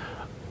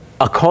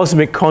a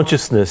cosmic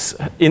consciousness,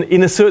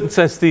 in a certain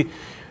sense, the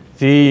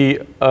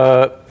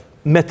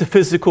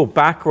metaphysical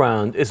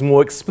background is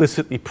more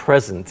explicitly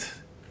present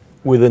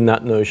within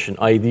that notion,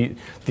 i.e.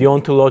 the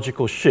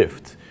ontological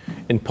shift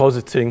in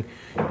positing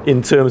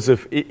in terms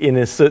of, in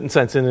a certain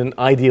sense, in an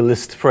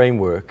idealist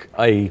framework,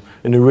 i.e.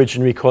 an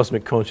originary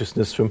cosmic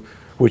consciousness from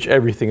which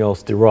everything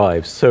else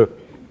derives. So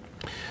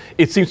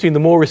it seems to me the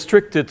more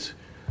restricted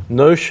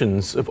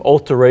notions of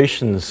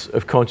alterations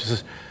of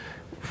consciousness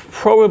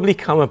probably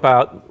come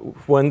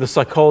about when the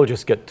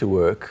psychologists get to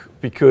work,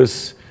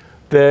 because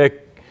they're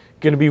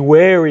going to be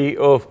wary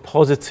of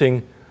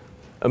positing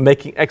and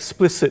making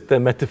explicit their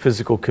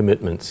metaphysical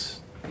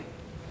commitments.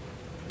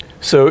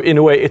 So in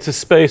a way, it's a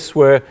space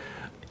where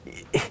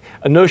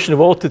a notion of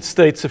altered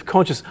states of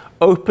consciousness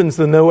opens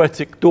the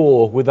noetic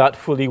door without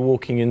fully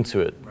walking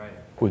into it, right,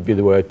 would be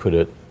the way I'd put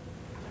it.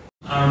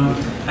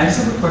 I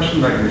just have a question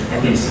about your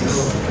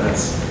thesis.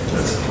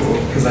 That's cool,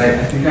 because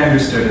I think I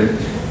understood it,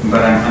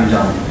 but I'm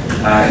dumb,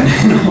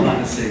 in all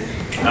honesty.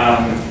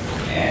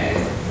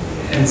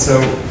 And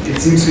so it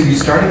seems that you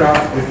started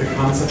off with the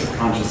concept of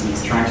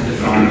consciousness, trying to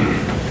define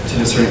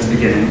to a certain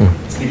beginning.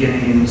 It's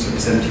beginning in sort of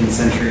 17th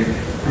century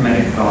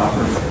Hermetic thought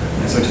or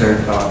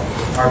esoteric thought,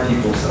 our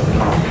people's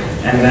thought.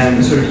 And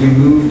then sort of you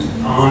moved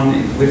on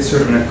with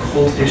sort of an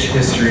occultish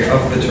history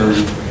of the term,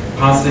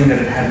 positing that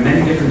it had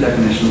many different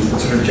definitions that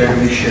sort of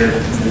generally shared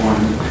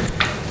one.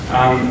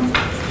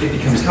 It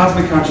becomes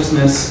cosmic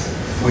consciousness,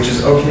 which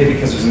is okay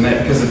because the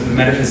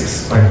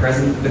metaphysics is quite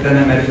present, but then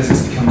that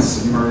metaphysics becomes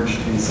submerged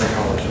in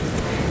psychology.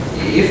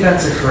 If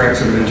that's a correct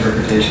sort of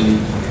interpretation,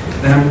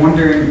 then I'm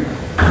wondering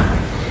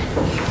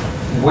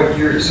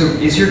so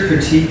is your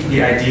critique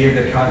the idea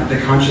that the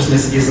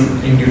consciousness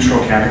isn't a neutral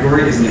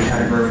category, isn't a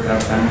category without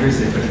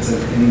boundaries, but it's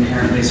an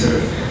inherently sort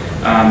of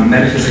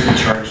metaphysically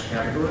charged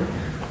category?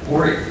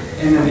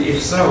 And then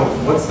if so,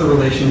 what's the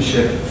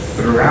relationship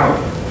throughout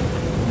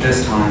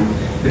this time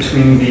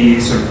between the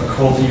sort of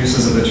occult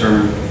uses of the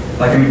term?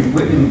 Like, I mean,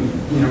 Whitman,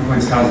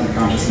 coins cosmic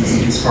consciousness,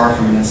 and he's far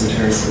from an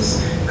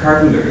esotericist.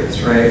 Carpenter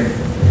is, right?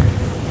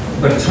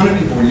 But a ton of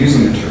people were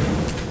using the term.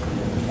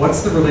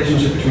 What's the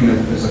relationship between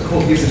those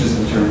occult usages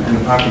of the term and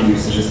the popular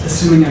usages,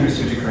 assuming I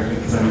understood you correctly,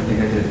 because I don't think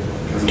I did.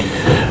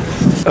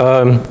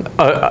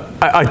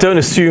 I don't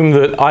assume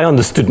that I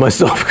understood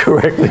myself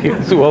correctly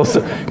as well,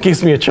 so it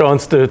gives me a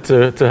chance to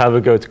have a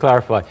go to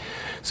clarify.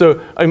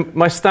 So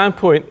my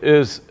standpoint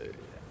is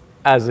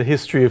as a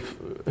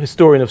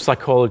historian of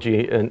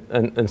psychology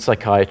and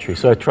psychiatry.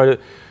 So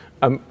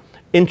I'm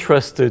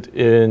interested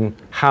in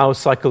how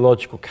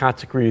psychological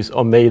categories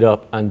are made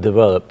up and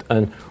developed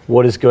and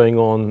what is going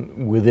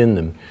on within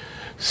them.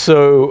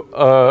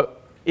 So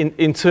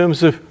in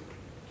terms of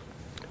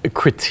a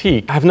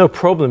critique, I have no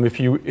problem if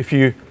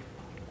you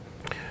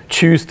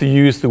choose to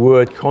use the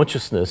word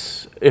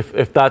consciousness,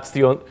 if that's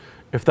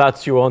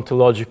your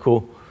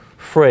ontological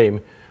frame.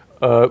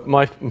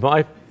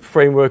 My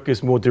framework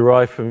is more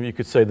derived from, you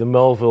could say, the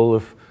Melville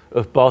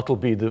of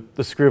Bartleby,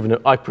 the scrivener.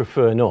 I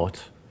prefer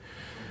not.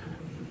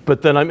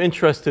 But then I'm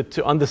interested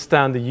to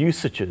understand the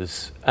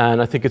usages,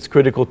 and I think it's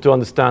critical to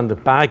understand the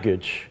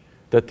baggage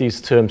that these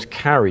terms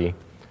carry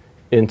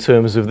in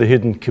terms of the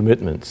hidden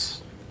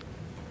commitments,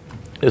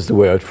 is the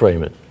way I'd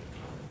frame it.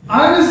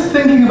 I was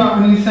thinking about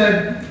when you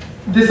said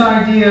this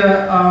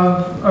idea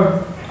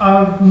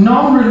of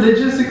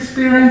non-religious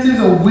experiences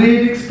or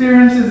weird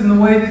experiences in the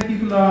way that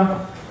people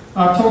are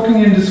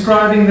talking and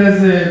describing.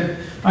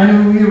 I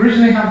know we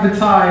originally had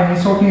Bataille, and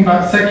he's talking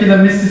about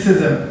secular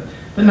mysticism.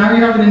 But now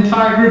you have an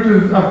entire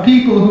group of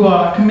people who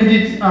are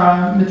committed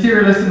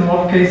materialists in a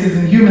lot of cases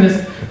and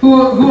humanists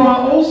who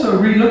are also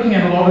re-looking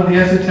at a lot of the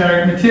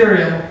esoteric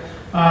material.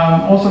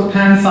 Also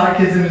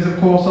panpsychism is of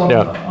course on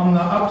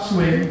the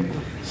upswing.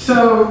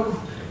 So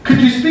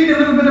could you speak a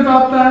little bit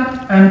about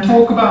that and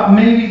talk about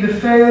maybe the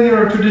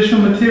failure of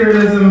traditional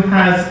materialism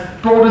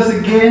has brought us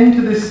again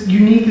to this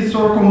unique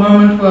historical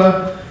moment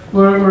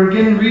where we're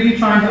again really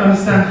trying to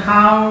understand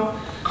how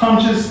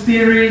conscious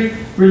theory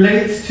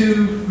relates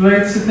to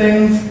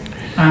things,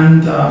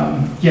 and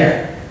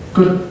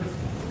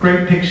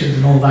great pictures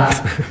and all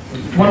that.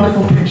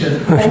 Wonderful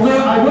pictures.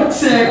 Although I would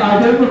say I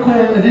don't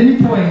recall at any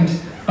point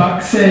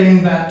Buck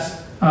saying that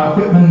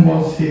Whitman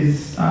was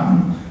his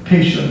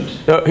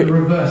patient, the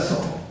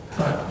reversal.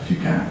 But if you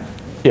can.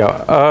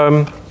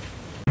 Yeah.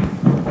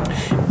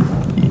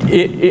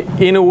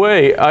 In a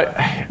way,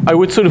 I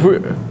would sort of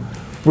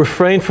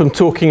refrain from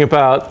talking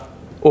about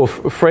or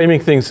framing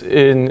things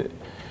in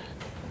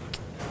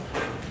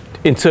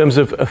terms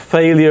of a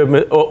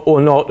failure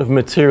or not of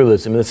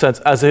materialism. In the sense,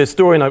 as a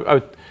historian, I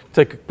would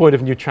take a point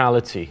of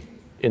neutrality.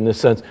 In the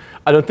sense,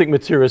 I don't think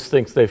materialists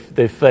think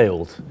they've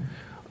failed.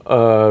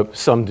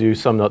 Some do,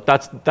 some not.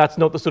 That's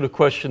not the sort of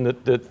question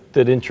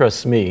that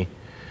interests me,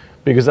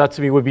 because that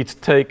to me would be to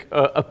take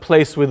a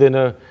place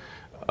within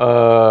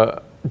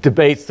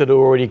debates that are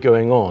already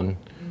going on.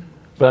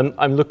 But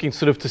I'm looking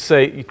sort of to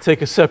say, you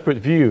take a separate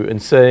view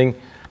and saying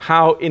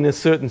how, in a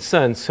certain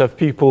sense, have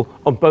people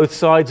on both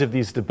sides of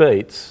these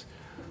debates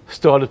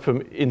started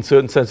from, in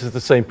certain senses,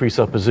 the same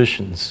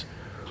presuppositions,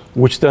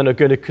 which then are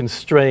going to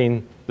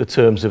constrain the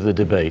terms of the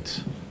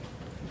debate,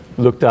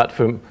 looked at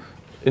from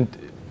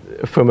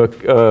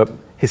a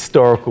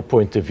historical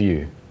point of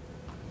view,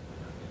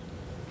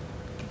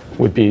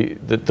 would be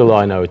the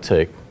line I would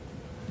take.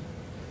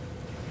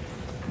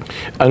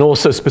 And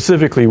also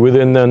specifically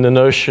within then the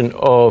notion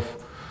of,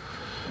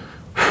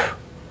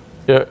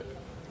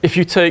 if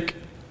you take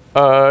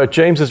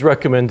James's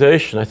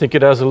recommendation, I think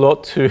it has a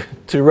lot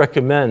to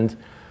recommend,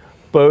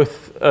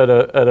 both at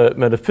a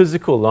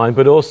metaphysical line,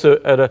 but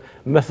also at a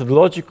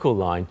methodological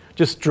line.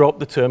 Just drop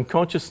the term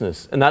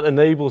consciousness, and that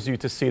enables you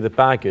to see the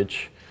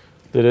baggage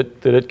that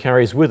it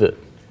carries with it.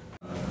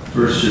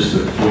 First, just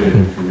a point of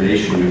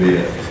information, you made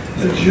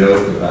a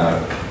joke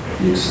about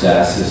the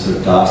ecstasis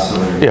of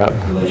Dasein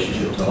in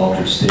relationship to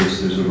altered states.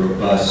 There's a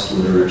robust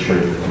literature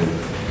within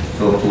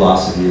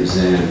philosophy of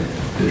Zen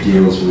that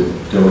deals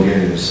with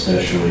Dogen, and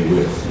especially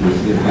with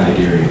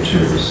Heideggerian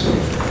terms. So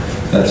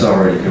that's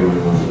already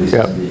going on, at least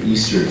on the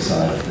Eastern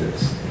side of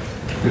things.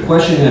 The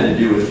question had to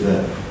do with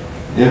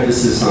the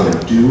emphasis on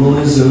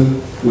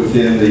dualism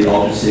within the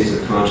altered states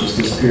of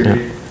consciousness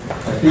period.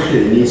 I think that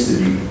it needs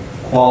to be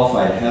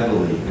qualified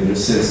heavily in the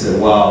sense that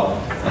while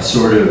a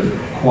sort of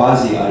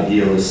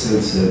quasi-idealist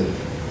sense of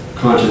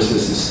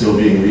consciousness is still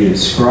being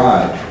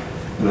reinscribed,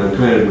 and I'm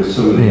kind of with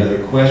some of the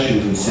other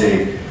questions and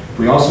saying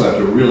we also have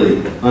to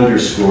really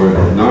underscore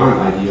the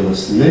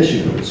non-idealist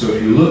dimension of it. So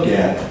if you look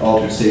at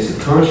altered states of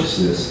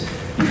consciousness,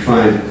 you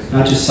find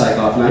not just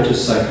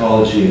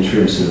psychology in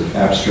terms of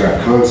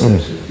abstract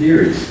concepts or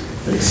theories,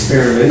 but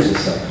experimental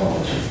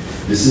psychology.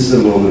 This is the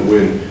moment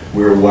when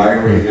we're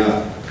wiring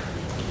up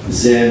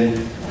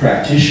Zen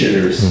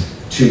practitioners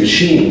to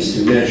machines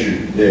to measure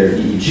their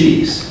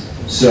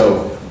EEGs.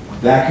 So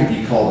that could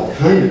be called a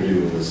kind of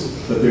dualism,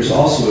 but there's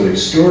also an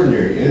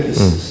extraordinary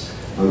emphasis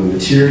on the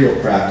material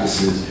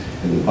practices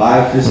and the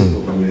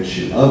biophysical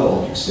dimension of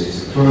altered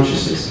states of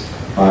consciousness.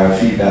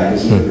 Biofeedback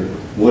is another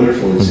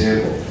wonderful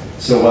example.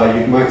 So while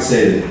you might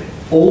say that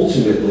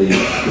ultimately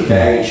the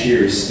baggage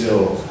here is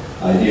still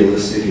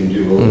idealistic and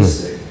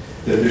dualistic,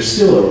 that there's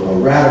still a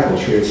radical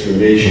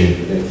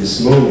transformation at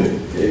this moment.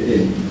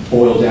 It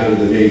boiled down to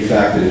the main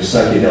fact that if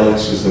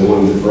psychedelics was the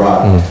one that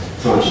brought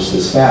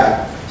consciousness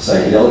back,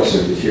 psychedelics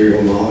are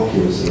material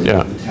molecules that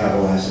are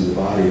metabolized in the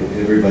body, and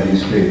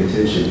everybody's paying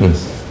attention to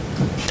this.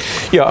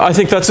 Yeah, I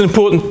think that's an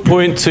important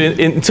point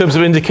in terms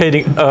of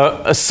indicating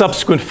a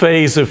subsequent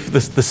phase of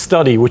the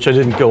study, which I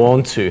didn't go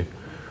on to,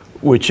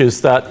 which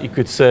is that you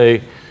could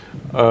say,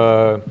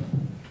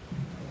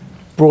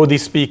 broadly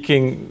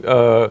speaking,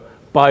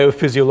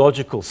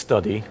 biophysiological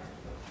study.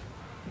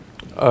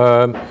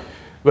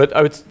 But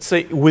I would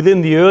say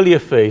within the earlier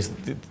phase,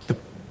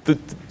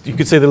 you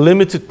could say the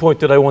limited point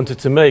that I wanted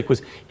to make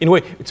was, in a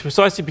way, it's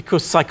precisely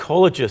because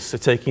psychologists are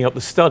taking up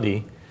the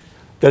study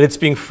that it's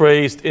being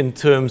phrased in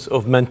terms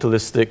of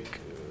mentalistic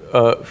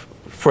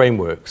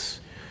frameworks.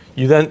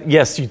 You then,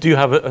 yes, you do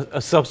have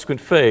a subsequent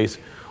phase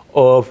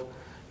of,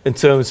 in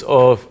terms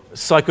of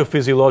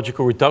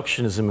psychophysiological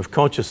reductionism of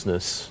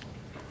consciousness,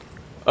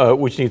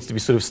 which needs to be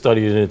sort of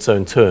studied in its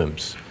own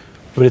terms.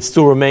 But it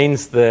still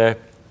remains there,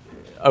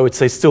 I would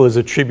say, still as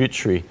a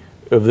tributary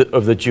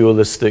of the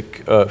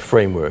dualistic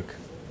framework.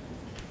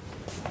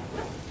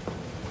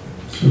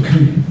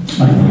 Okay,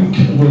 I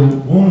think, well,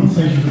 one,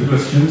 thank you for the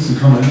questions and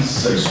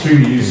comments,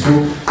 extremely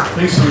useful.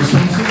 Thanks for the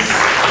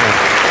responses.